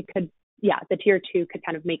 It could, the tier 2 could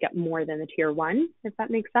kind of make up more than the tier 1, if that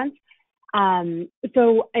makes sense.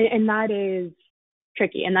 So, and that is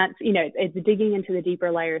tricky, and that's, it's digging into the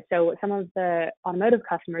deeper layers. So some of the automotive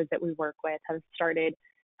customers that we work with have started,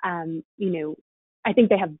 I think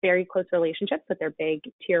they have very close relationships with their big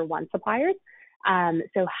tier 1 suppliers.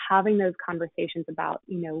 So having those conversations about,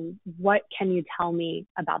 what can you tell me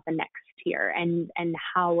about the next tier, and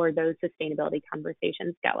how are those sustainability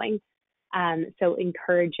conversations going? So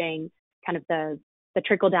encouraging kind of the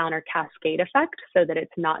trickle down or cascade effect, so that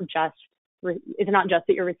it's not just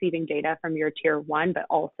that you're receiving data from your tier 1, but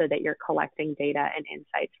also that you're collecting data and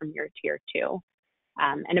insights from your tier 2.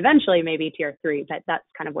 And eventually maybe tier 3, but that's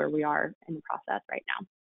kind of where we are in the process right now.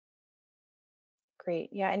 Great.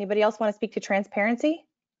 Yeah. Anybody else want to speak to transparency?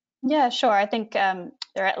 Yeah, sure. I think there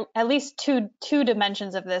are at least two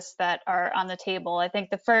dimensions of this that are on the table. I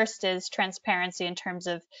think the first is transparency in terms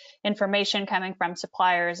of information coming from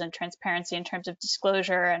suppliers, and transparency in terms of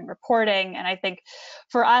disclosure and reporting. And I think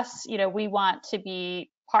for us, we want to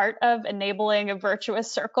be part of enabling a virtuous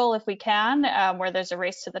circle if we can, where there's a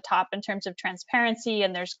race to the top in terms of transparency,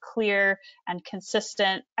 and there's clear and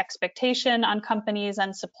consistent expectation on companies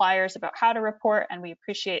and suppliers about how to report. And we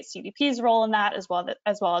appreciate CDP's role in that, as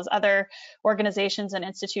well as other organizations and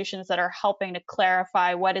institutions that are helping to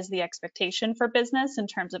clarify what is the expectation for business in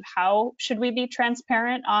terms of how should we be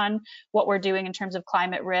transparent on what we're doing in terms of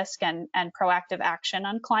climate risk and proactive action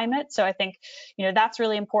on climate. So I think, that's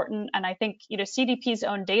really important. And I think, CDP's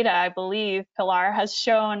own data, I believe, Pilar, has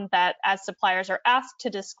shown that as suppliers are asked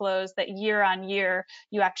to disclose, that year on year,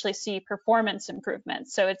 you actually see performance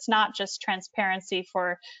improvements. So it's not just transparency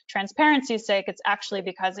for transparency's sake, it's actually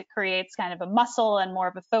because it creates kind of a muscle and more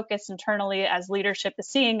of a focus internally as leadership is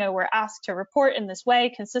seeing, we're asked to report in this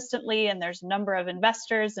way consistently, and there's a number of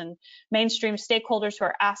investors and mainstream stakeholders who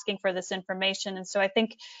are asking for this information. And so I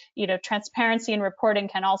think, transparency and reporting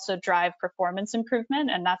can also drive performance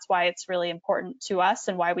improvement, and that's why it's really important to us,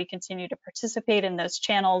 and why we continue to participate in those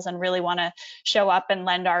channels and really want to show up and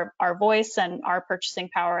lend our voice and our purchasing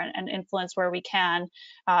power and influence where we can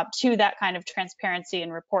to that kind of transparency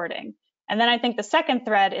and reporting. And then I think the second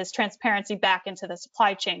thread is transparency back into the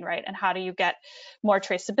supply chain, right? And how do you get more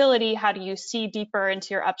traceability? How do you see deeper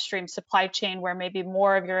into your upstream supply chain where maybe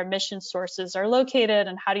more of your emission sources are located?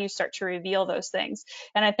 And how do you start to reveal those things?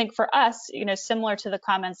 And I think for us, similar to the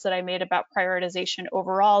comments that I made about prioritization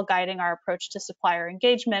overall guiding our approach to supplier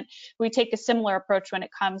engagement, we take a similar approach when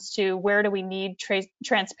it comes to where do we need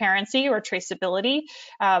transparency or traceability.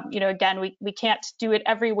 Again, we can't do it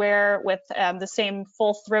everywhere with the same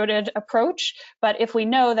full-throated approach. But if we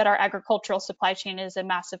know that our agricultural supply chain is a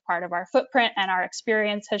massive part of our footprint, and our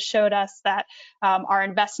experience has showed us that our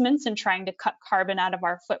investments in trying to cut carbon out of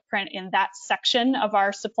our footprint in that section of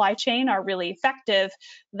our supply chain are really effective,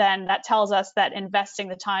 then that tells us that investing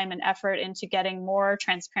the time and effort into getting more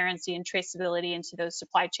transparency and traceability into those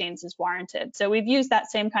supply chains is warranted. So we've used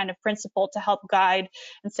that same kind of principle to help guide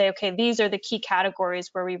and say, okay, these are the key categories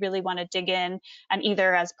where we really want to dig in, and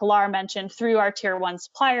either, as Pilar mentioned, through our tier 1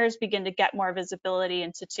 suppliers, begin to get more visibility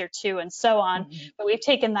into tier 2 and so on. But we've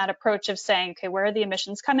taken that approach of saying, okay, where are the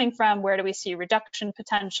emissions coming from? Where do we see reduction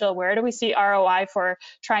potential? Where do we see ROI for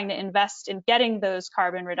trying to invest in getting those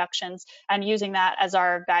carbon reductions, and using that as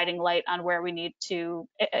our guiding light on where we need to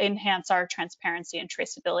enhance our transparency and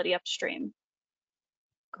traceability upstream.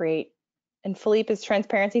 Great. And Philippe, is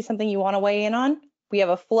transparency something you want to weigh in on? We have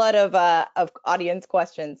a flood of audience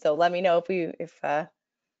questions, so let me know if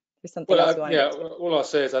there's something else you want to get to. All I'll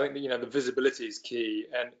say is I think that, the visibility is key,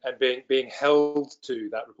 and being held to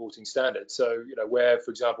that reporting standard. So, where,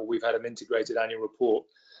 for example, we've had an integrated annual report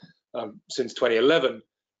since 2011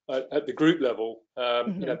 at the group level,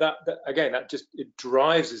 that just, it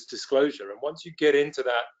drives its disclosure. And once you get into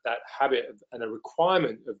that habit and a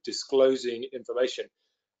requirement of disclosing information,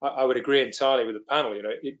 I would agree entirely with the panel.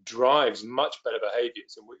 It drives much better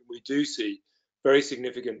behaviors, and we do see very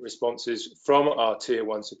significant responses from our tier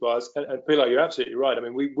 1 suppliers. And Pilar, you're absolutely right. I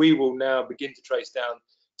mean, we will now begin to trace down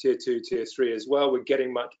tier 2, tier 3 as well. We're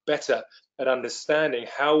getting much better at understanding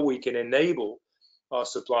how we can enable our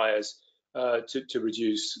suppliers to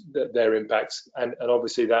reduce their impacts, and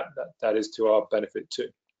obviously that is to our benefit too.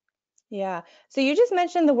 Yeah, so you just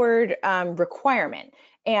mentioned the word requirement,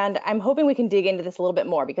 and I'm hoping we can dig into this a little bit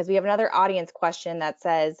more, because we have another audience question that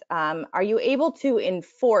says, are you able to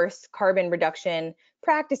enforce carbon reduction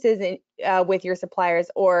practices with your suppliers,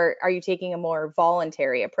 or are you taking a more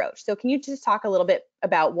voluntary approach? So can you just talk a little bit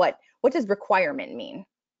about what does requirement mean?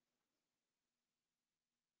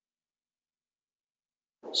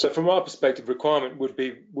 So from our perspective, requirement would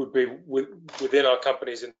be within our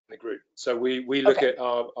companies in the group. So we look at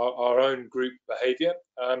our own group behavior.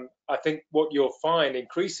 I think what you'll find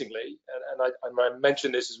increasingly, and I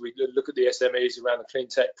mentioned this as we look at the SMEs around the clean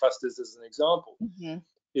tech clusters as an example,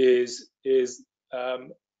 is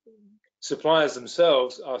suppliers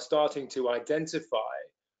themselves are starting to identify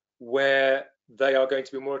where they are going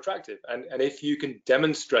to be more attractive. And if you can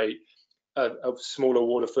demonstrate a smaller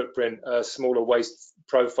water footprint, a smaller waste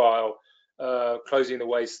profile, closing the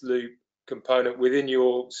waste loop component within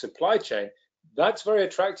your supply chain, that's very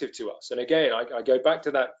attractive to us. And again, I go back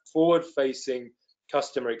to that forward-facing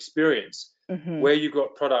customer experience, where you've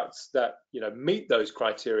got products that meet those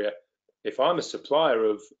criteria. If I'm a supplier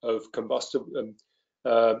of combustible,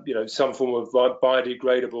 some form of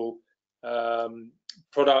biodegradable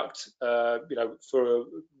product,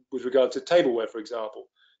 with regard to tableware, for example,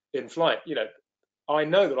 in flight, I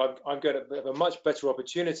know that I'm going to have a much better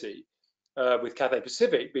opportunity with Cathay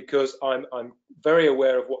Pacific, because I'm very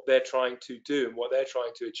aware of what they're trying to do and what they're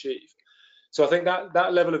trying to achieve. So I think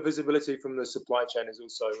that level of visibility from the supply chain is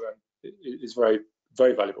also is very,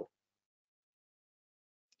 very valuable.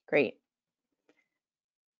 Great.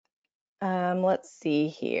 Let's see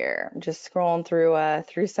here. I'm just scrolling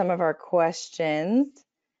through some of our questions.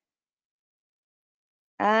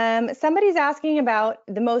 Somebody's asking about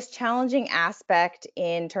the most challenging aspect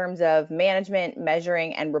in terms of management,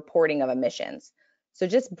 measuring, and reporting of emissions. So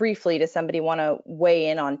just briefly, does somebody want to weigh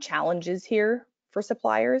in on challenges here for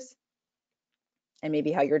suppliers, and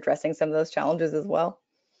maybe how you're addressing some of those challenges as well?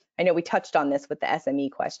 I know we touched on this with the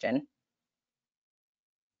SME question.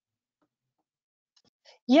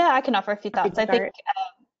 Yeah, I can offer a few thoughts. I think,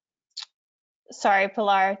 sorry,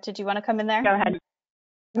 Pilar, did you want to come in there? Go ahead.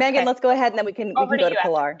 Meghan, Okay. let's go ahead, and then we can go to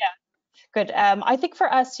Pilar. Yeah, good. I think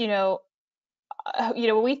for us, when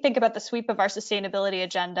we think about the sweep of our sustainability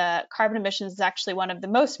agenda, carbon emissions is actually one of the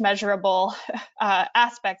most measurable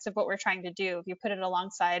aspects of what we're trying to do. If you put it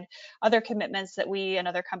alongside other commitments that we and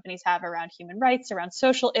other companies have around human rights, around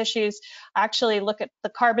social issues, I actually look at the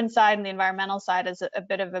carbon side and the environmental side as a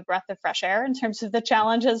bit of a breath of fresh air in terms of the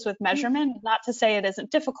challenges with measurement. Not to say it isn't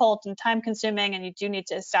difficult and time consuming, and you do need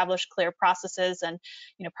to establish clear processes and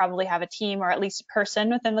probably have a team or at least a person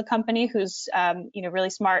within the company who's really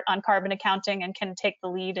smart on carbon accounting and can take the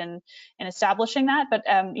lead in establishing that. But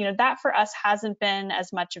that for us hasn't been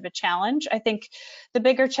as much of a challenge. I think the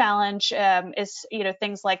bigger challenge is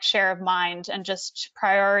things like share of mind and just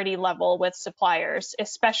priority level with suppliers,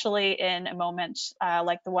 especially in a moment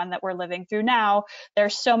like the one that we're living through now.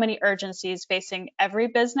 There's so many urgencies facing every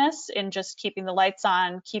business in just keeping the lights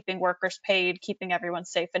on, keeping workers paid, keeping everyone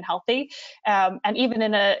safe and healthy, and even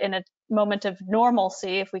in a moment of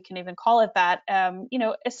normalcy, if we can even call it that,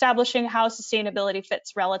 establishing how sustainability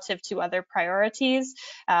fits relative to other priorities,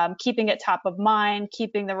 keeping it top of mind,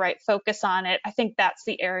 keeping the right focus on it. I think that's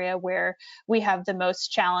the area where we have the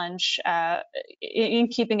most challenge in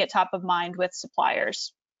keeping it top of mind with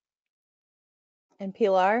suppliers. And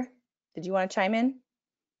Pilar, did you want to chime in?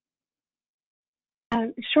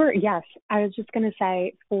 Sure, yes. I was just going to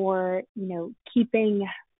say, for,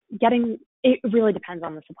 it really depends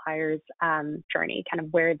on the supplier's journey, kind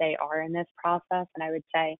of where they are in this process. And I would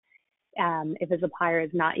say if a supplier has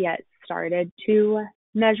not yet started to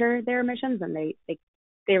measure their emissions, then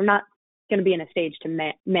they're not going to be in a stage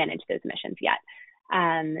to manage those emissions yet.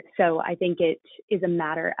 So I think it is a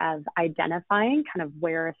matter of identifying kind of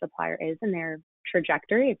where a supplier is in their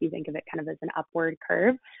trajectory, if you think of it kind of as an upward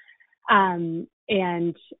curve, and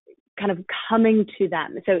kind of coming to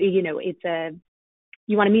them. So,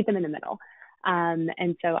 you want to meet them in the middle.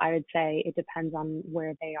 And so I would say it depends on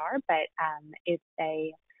where they are, but if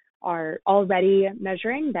they are already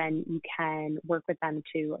measuring, then you can work with them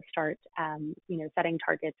to start, setting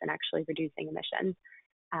targets and actually reducing emissions.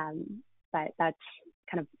 But that's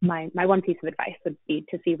kind of my one piece of advice would be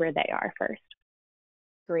to see where they are first.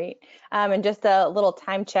 Great. And just a little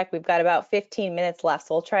time check, we've got about 15 minutes left,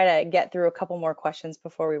 so we'll try to get through a couple more questions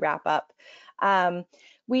before we wrap up.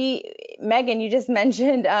 Meghan, you just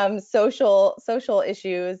mentioned social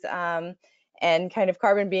issues, and kind of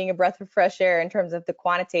carbon being a breath of fresh air in terms of the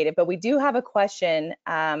quantitative. But we do have a question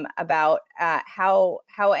about how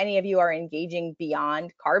any of you are engaging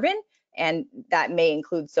beyond carbon, and that may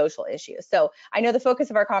include social issues. So I know the focus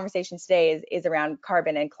of our conversation today is around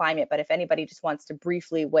carbon and climate, but if anybody just wants to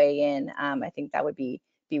briefly weigh in, I think that would be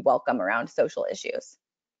welcome around social issues.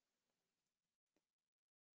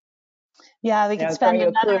 Yeah, we could spend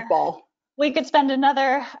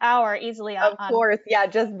another hour easily on. Of course, yeah,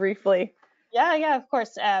 just briefly. Yeah, of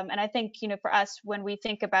course. And I think, for us, when we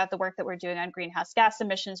think about the work that we're doing on greenhouse gas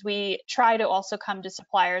emissions, we try to also come to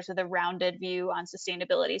suppliers with a rounded view on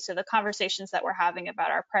sustainability. So the conversations that we're having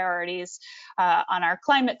about our priorities on our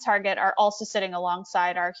climate target are also sitting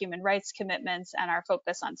alongside our human rights commitments and our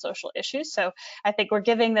focus on social issues. So I think we're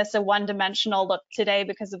giving this a one-dimensional look today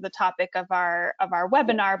because of the topic of our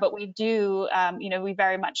webinar, but we do, we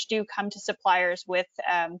very much do come to suppliers with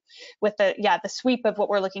the sweep of what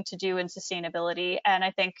we're looking to do in sustainability. And I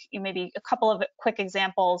think maybe a couple of quick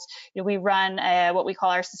examples. We run what we call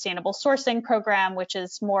our sustainable sourcing program, which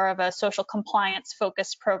is more of a social compliance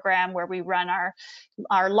focused program where we run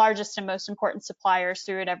our largest and most important suppliers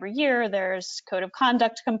through it every year. There's code of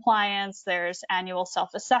conduct compliance, there's annual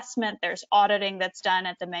self-assessment, there's auditing that's done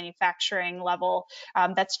at the manufacturing level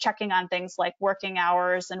that's checking on things like working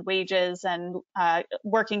hours and wages and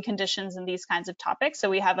working conditions and these kinds of topics. So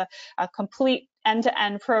we have a complete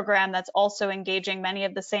end-to-end program that's also engaging many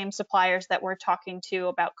of the same suppliers that we're talking to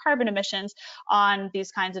about carbon emissions on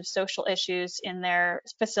these kinds of social issues in their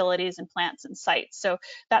facilities and plants and sites. So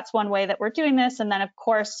that's one way that we're doing this. And then, of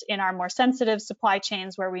course, in our more sensitive supply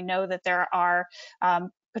chains where we know that there are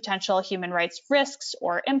potential human rights risks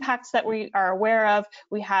or impacts that we are aware of,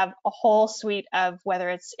 we have a whole suite of whether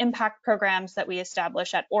it's impact programs that we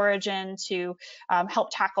establish at origin to help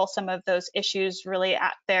tackle some of those issues really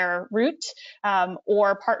at their root,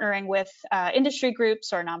 or partnering with industry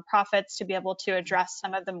groups or nonprofits to be able to address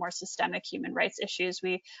some of the more systemic human rights issues.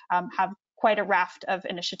 We have quite a raft of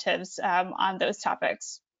initiatives on those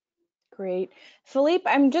topics. Great. Philippe,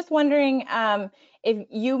 I'm just wondering if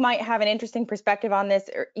you might have an interesting perspective on this.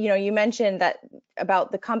 You mentioned that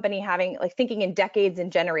about the company having thinking in decades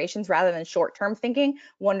and generations rather than short-term thinking.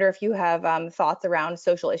 Wonder if you have thoughts around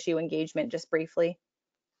social issue engagement, just briefly.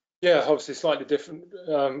 Yeah, obviously slightly different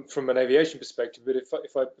from an aviation perspective, but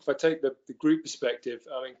if I take the group perspective,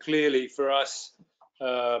 I mean, clearly for us,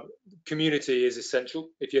 community is essential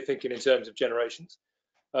if you're thinking in terms of generations.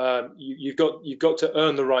 You've got to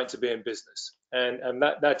earn the right to be in business, and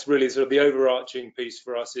that's really sort of the overarching piece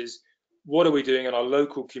for us is what are we doing in our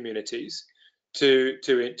local communities to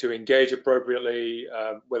engage appropriately,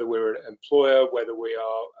 whether we're an employer, whether we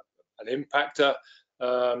are an impactor.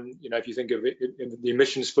 If you think of it, the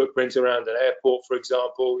emissions footprint around an airport, for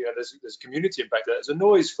example, there's community impact. There's a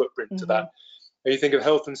noise footprint to that. When you think of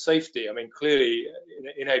health and safety, I mean, clearly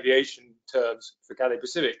in aviation terms for Cathay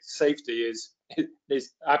Pacific, safety is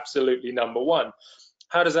absolutely number one.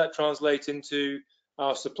 How does that translate into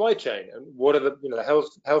our supply chain, and what are the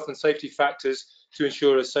health and safety factors to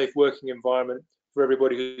ensure a safe working environment for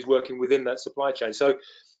everybody who's working within that supply chain? So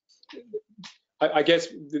I guess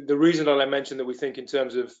the reason that I mentioned that we think in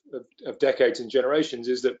terms of decades and generations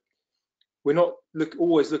is that we're not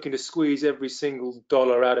always looking to squeeze every single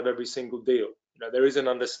dollar out of every single deal. There is an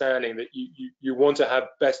understanding that you want to have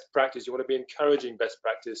best practice. You want to be encouraging best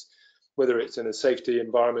practice, whether it's in a safety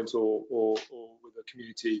environment or with a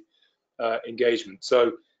community engagement.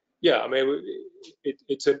 So, yeah, I mean,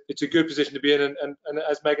 it's a good position to be in. And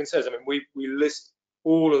as Meghan says, I mean, we list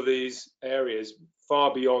all of these areas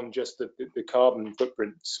far beyond just the carbon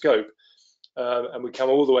footprint scope. And we come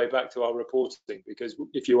all the way back to our reporting, because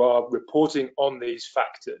if you are reporting on these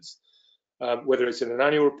factors, whether it's in an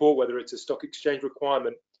annual report, whether it's a stock exchange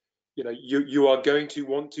requirement, you are going to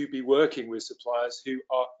want to be working with suppliers who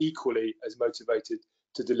are equally as motivated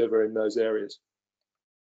to deliver in those areas.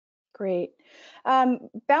 Great.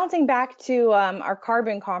 Bouncing back to our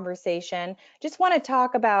carbon conversation, just want to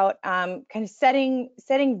talk about kind of setting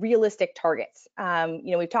realistic targets.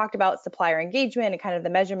 We've talked about supplier engagement and kind of the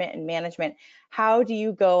measurement and management. How do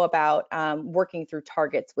you go about working through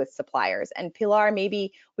targets with suppliers? And Pilar,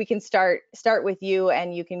 maybe we can start with you,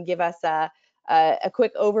 and you can give us a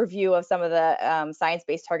quick overview of some of the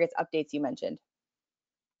science-based targets updates you mentioned.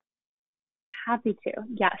 Happy to,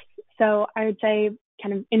 yes. So I would say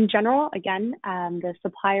kind of in general, again, the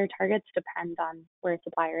supplier targets depend on where a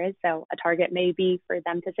supplier is. So a target may be for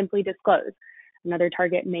them to simply disclose. Another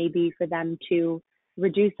target may be for them to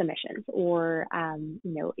reduce emissions or,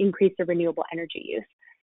 increase the renewable energy use.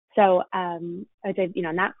 So I'd say,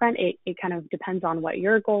 on that front, it kind of depends on what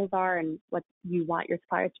your goals are and what you want your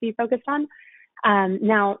suppliers to be focused on.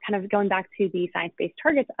 Now, kind of going back to the science-based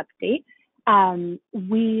targets update,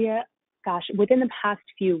 we, within the past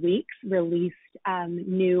few weeks, released a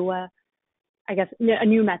new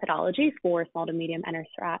methodology for small to medium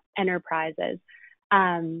enterprises.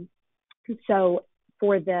 So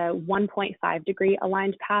for the 1.5 degree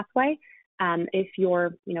aligned pathway, if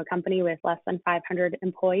you're, company with less than 500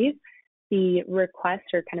 employees, the request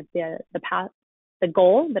or kind of the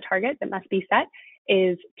goal, the target that must be set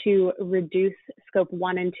is to reduce scope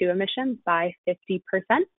 1 and 2 emissions by 50%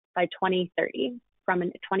 by 2030 from a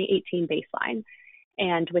 2018 baseline.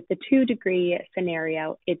 And with the 2 degree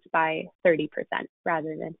scenario, it's by 30%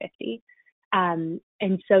 rather than 50. And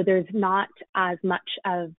so there's not kind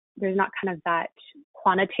of that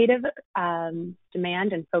quantitative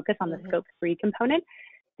demand and focus on the scope 3 component.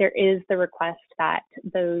 There is the request that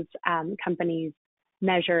those companies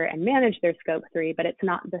measure and manage their scope 3, but it's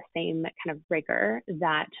not the same kind of rigor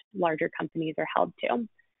that larger companies are held to.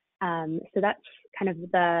 So that's kind of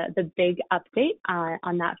the big update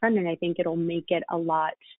on that front, and I think it'll make it a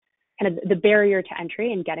lot, kind of the barrier to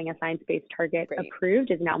entry and getting a science-based target approved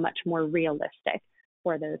is now much more realistic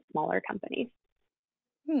for those smaller companies.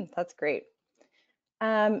 That's great.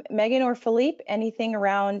 Meghan or Philippe, anything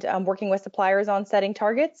around working with suppliers on setting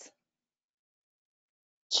targets?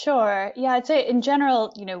 Sure. Yeah, I'd say in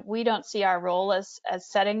general, we don't see our role as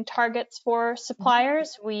setting targets for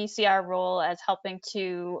suppliers. We see our role as helping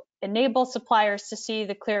to enable suppliers to see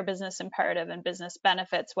the clear business imperative and business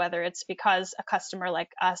benefits, whether it's because a customer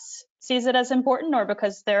like us sees it as important or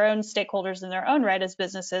because their own stakeholders in their own right as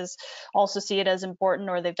businesses also see it as important,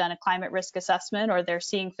 or they've done a climate risk assessment, or they're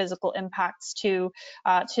seeing physical impacts to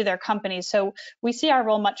their companies. So we see our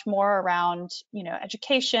role much more around,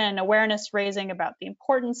 education, awareness raising about the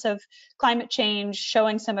importance of climate change,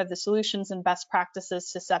 showing some of the solutions and best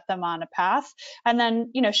practices to set them on a path, and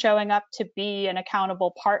then, showing up to be an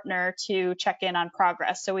accountable partner to check in on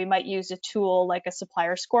progress. So we might use a tool like a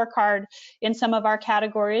supplier scorecard in some of our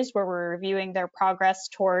categories where we're reviewing their progress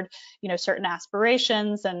toward, certain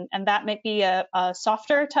aspirations, and that might be a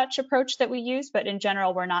softer touch approach that we use, but in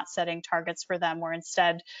general, we're not setting targets for them. We're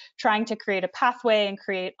instead trying to create a pathway and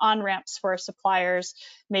create on-ramps for suppliers.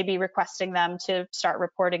 Maybe requesting them to start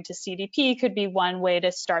reporting to CDP could be one way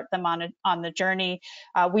to start them on the journey.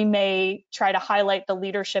 We may try to highlight the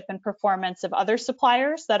leadership and performance of other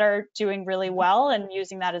suppliers that are doing really well and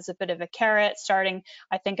using that as a bit of a carrot, starting,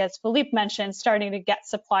 I think, as Philippe mentioned, starting to get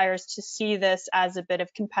suppliers to see this as a bit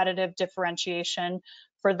of competitive differentiation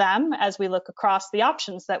for them as we look across the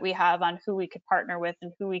options that we have on who we could partner with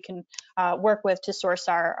and who we can work with to source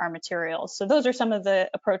our materials. So those are some of the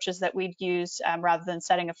approaches that we'd use rather than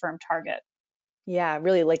setting a firm target. Yeah,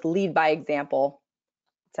 really like lead by example,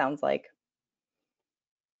 it sounds like.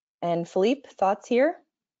 And Philippe, thoughts here?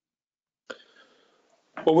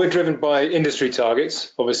 Well, we're driven by industry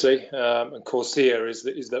targets, obviously, and CORSIA is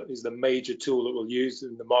the major tool that we'll use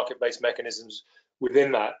in the market-based mechanisms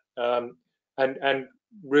within that. And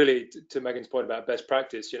really, to Meghan's point about best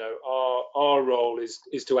practice, our role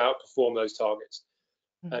is to outperform those targets.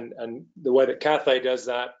 And the way that Cathay does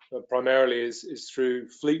that primarily is through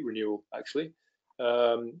fleet renewal, actually.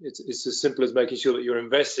 It's as simple as making sure that you're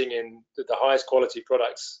investing in the highest quality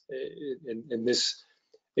products. In this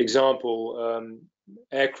example,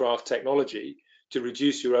 aircraft technology, to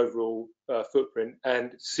reduce your overall footprint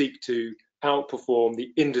and seek to outperform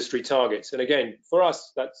the industry targets. And again, for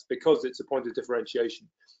us, that's because it's a point of differentiation.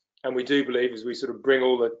 And we do believe, as we sort of bring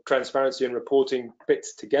all the transparency and reporting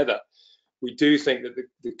bits together, we do think that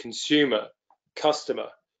the customer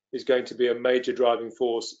is going to be a major driving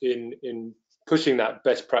force in pushing that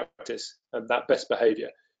best practice and that best behavior.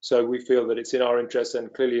 So we feel that it's in our interest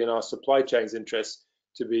and clearly in our supply chain's interest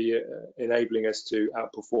to be enabling us to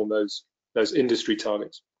outperform those industry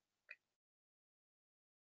targets.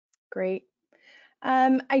 Great.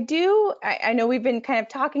 I know we've been kind of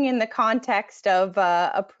talking in the context of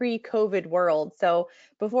a pre-COVID world. So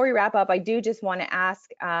before we wrap up, I do just want to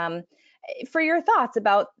ask for your thoughts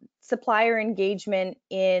about supplier engagement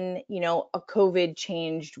in, a COVID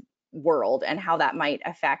changed world and how that might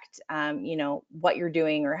affect, what you're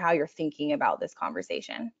doing or how you're thinking about this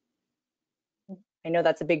conversation. I know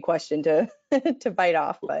that's a big question to to bite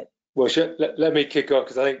off, but. Well, let me kick off,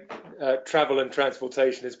 because I think travel and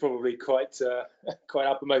transportation is probably quite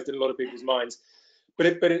uppermost in a lot of people's minds. But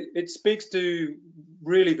it speaks to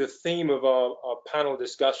really the theme of our panel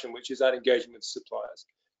discussion, which is that engagement with suppliers.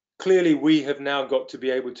 Clearly, we have now got to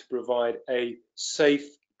be able to provide a safe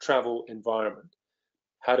travel environment.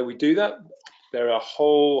 How do we do that? There are a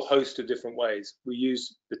whole host of different ways. We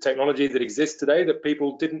use the technology that exists today that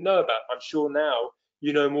people didn't know about. I'm sure now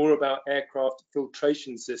you know more about aircraft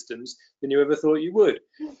filtration systems than you ever thought you would.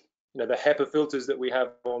 You know, the HEPA filters that we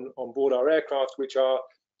have on board our aircraft, which are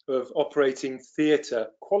of operating theatre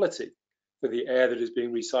quality for the air that is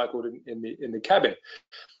being recycled in the cabin.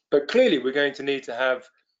 But clearly, we're going to need to have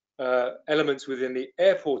elements within the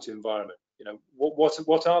airport environment. You know,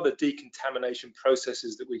 what are the decontamination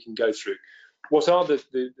processes that we can go through? What are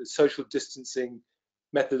the social distancing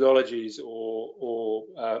methodologies or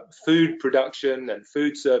food production and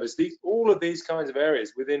food service? All of these kinds of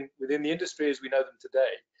areas within the industry as we know them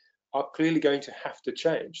today are clearly going to have to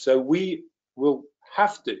change. So we will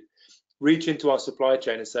have to reach into our supply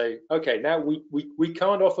chain and say, okay, now we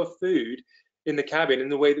can't offer food in the cabin in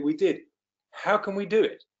the way that we did. How can we do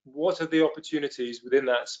it? What are the opportunities within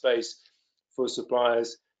that space for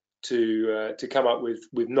suppliers to come up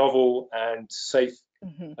with novel and safe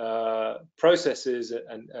processes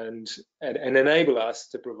and enable us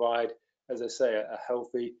to provide, as I say, a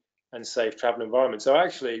healthy and safe travel environment? So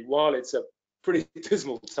actually, while it's a pretty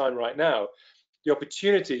dismal time right now, the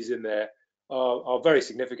opportunities in there are very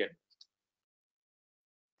significant.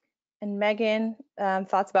 And Megan,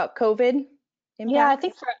 thoughts about COVID impact? Yeah, I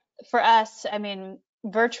think for us, I mean,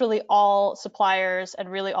 virtually all suppliers and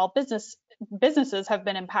really all businesses have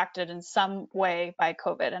been impacted in some way by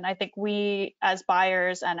COVID. And I think we as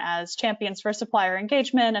buyers and as champions for supplier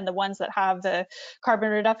engagement and the ones that have the carbon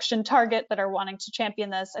reduction target that are wanting to champion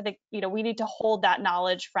this, I think, you know, we need to hold that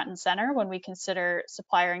knowledge front and center when we consider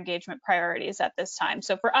supplier engagement priorities at this time.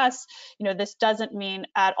 So for us, you know, this doesn't mean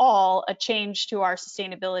at all a change to our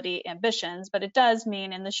sustainability ambitions, but it does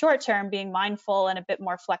mean in the short term being mindful and a bit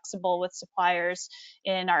more flexible with suppliers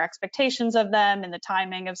in our expectations of them and the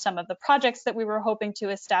timing of some of the projects that we were hoping to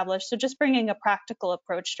establish. So just bringing a practical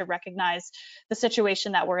approach to recognize the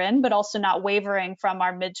situation that we're in, but also not wavering from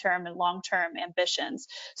our midterm and long-term ambitions.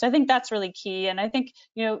 So I think that's really key. And I think,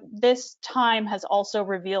 you know, this time has also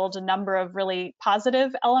revealed a number of really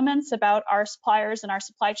positive elements about our suppliers and our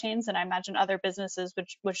supply chains. And I imagine other businesses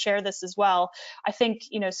would share this as well. I think,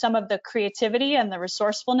 you know, some of the creativity and the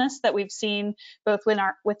resourcefulness that we've seen both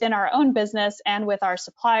within our own business and with our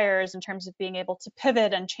suppliers in terms of being able to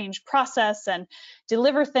pivot and change process and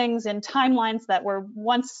deliver things in timelines that were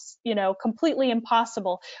once, you know, completely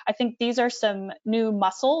impossible. I think these are some new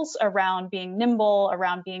muscles around being nimble,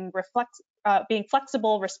 around being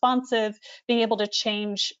flexible, responsive, being able to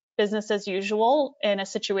change business as usual in a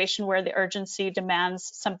situation where the urgency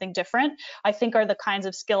demands something different, I think are the kinds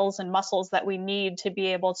of skills and muscles that we need to be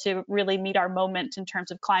able to really meet our moment in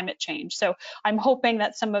terms of climate change. So I'm hoping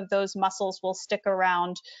that some of those muscles will stick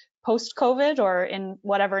around post-COVID or in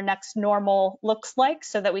whatever next normal looks like,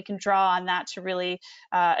 so that we can draw on that to really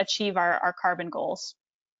achieve our carbon goals.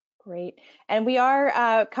 Great. And we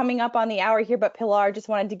are coming up on the hour here, but Pilar, just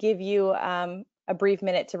wanted to give you a brief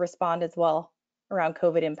minute to respond as well around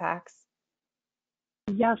COVID impacts.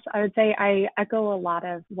 Yes, I would say I echo a lot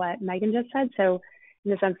of what Megan just said. So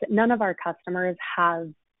in the sense that none of our customers have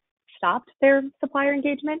stopped their supplier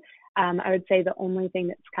engagement. I would say the only thing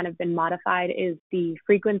that's kind of been modified is the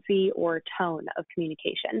frequency or tone of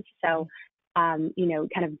communications. So, you know,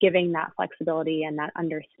 kind of giving that flexibility and that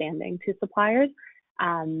understanding to suppliers.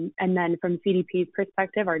 And then from CDP's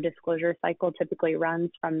perspective, our disclosure cycle typically runs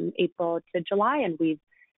from April to July, and we've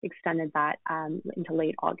extended that into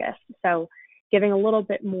late August. So giving a little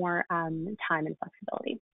bit more time and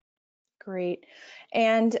flexibility. Great.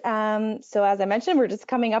 And so as I mentioned, we're just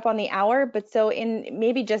coming up on the hour, but so in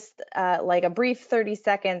maybe just like a brief 30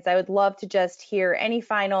 seconds, I would love to just hear any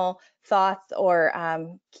final thoughts or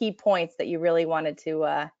key points that you really wanted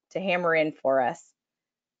to hammer in for us.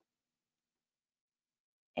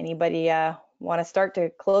 Anybody want to start to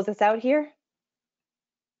close us out here?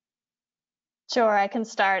 Sure, I can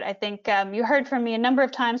start. I think you heard from me a number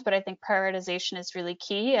of times, but I think prioritization is really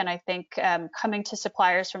key. And I think coming to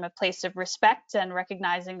suppliers from a place of respect and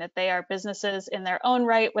recognizing that they are businesses in their own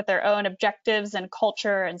right with their own objectives and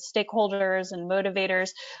culture and stakeholders and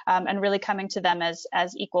motivators, and really coming to them as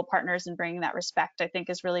equal partners and bringing that respect, I think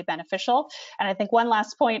is really beneficial. And I think one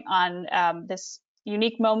last point on this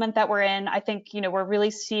unique moment that we're in, I think, you know, we're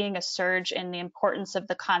really seeing a surge in the importance of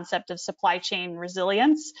the concept of supply chain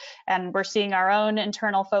resilience. And we're seeing our own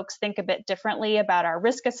internal folks think a bit differently about our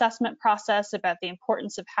risk assessment process, about the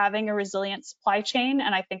importance of having a resilient supply chain.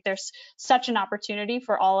 And I think there's such an opportunity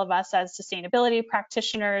for all of us as sustainability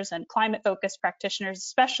practitioners and climate focused practitioners,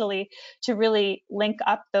 especially, to really link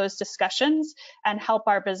up those discussions and help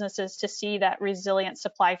our businesses to see that resilient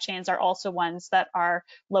supply chains are also ones that are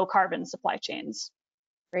low carbon supply chains.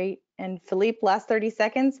 Great. And Philippe, last 30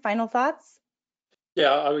 seconds, final thoughts?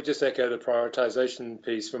 Yeah, I would just echo the prioritization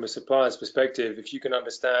piece from a supplier's perspective. If you can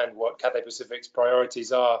understand what Cathay Pacific's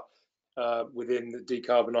priorities are within the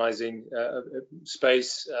decarbonizing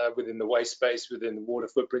space, within the waste space, within the water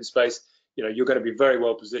footprint space, you're going to be very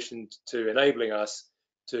well positioned to enabling us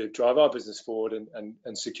to drive our business forward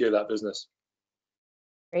and secure that business.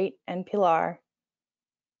 Great. And Pilar?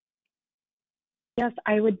 Yes,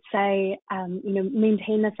 I would say,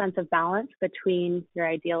 maintain the sense of balance between your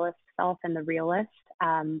idealist self and the realist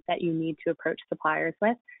that you need to approach suppliers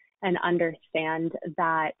with, and understand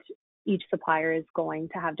that each supplier is going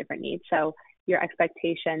to have different needs. So your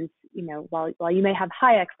expectations, while you may have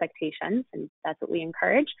high expectations, and that's what we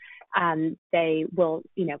encourage, they will,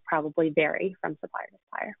 probably vary from supplier to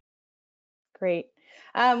supplier. Great.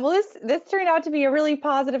 Well, this turned out to be a really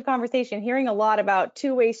positive conversation, hearing a lot about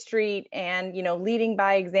two-way street and, leading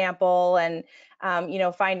by example and,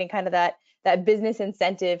 finding kind of that business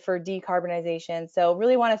incentive for decarbonization. So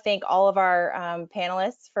really want to thank all of our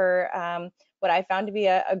panelists for what I found to be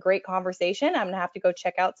a great conversation. I'm going to have to go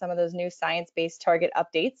check out some of those new science-based target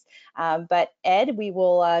updates. But Ed, we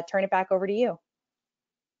will turn it back over to you.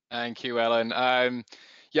 Thank you, Ellen.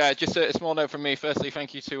 Yeah, just a small note from me. Firstly,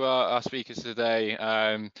 thank you to our speakers today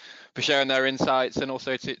for sharing their insights, and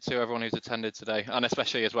also to everyone who's attended today, and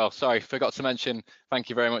especially as well, sorry, forgot to mention, thank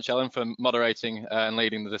you very much, Ellen, for moderating and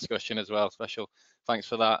leading the discussion as well. Special thanks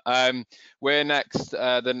for that. We're next,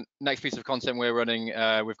 the next piece of content we're running,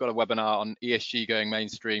 we've got a webinar on ESG going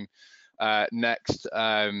mainstream next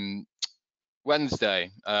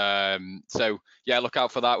Wednesday. So yeah, look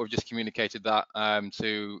out for that. We've just communicated that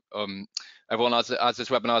to everyone as this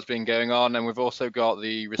webinar has been going on. And we've also got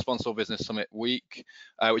the Responsible Business Summit Week,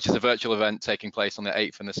 which is a virtual event taking place on the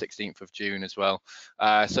 8th and the 16th of June as well.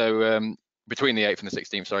 Between the 8th and the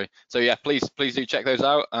 16th, sorry. So yeah, please do check those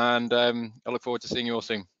out, and I look forward to seeing you all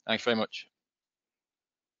soon. Thanks very much.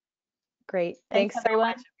 Great. Thanks so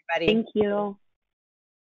much, everybody. Thank you.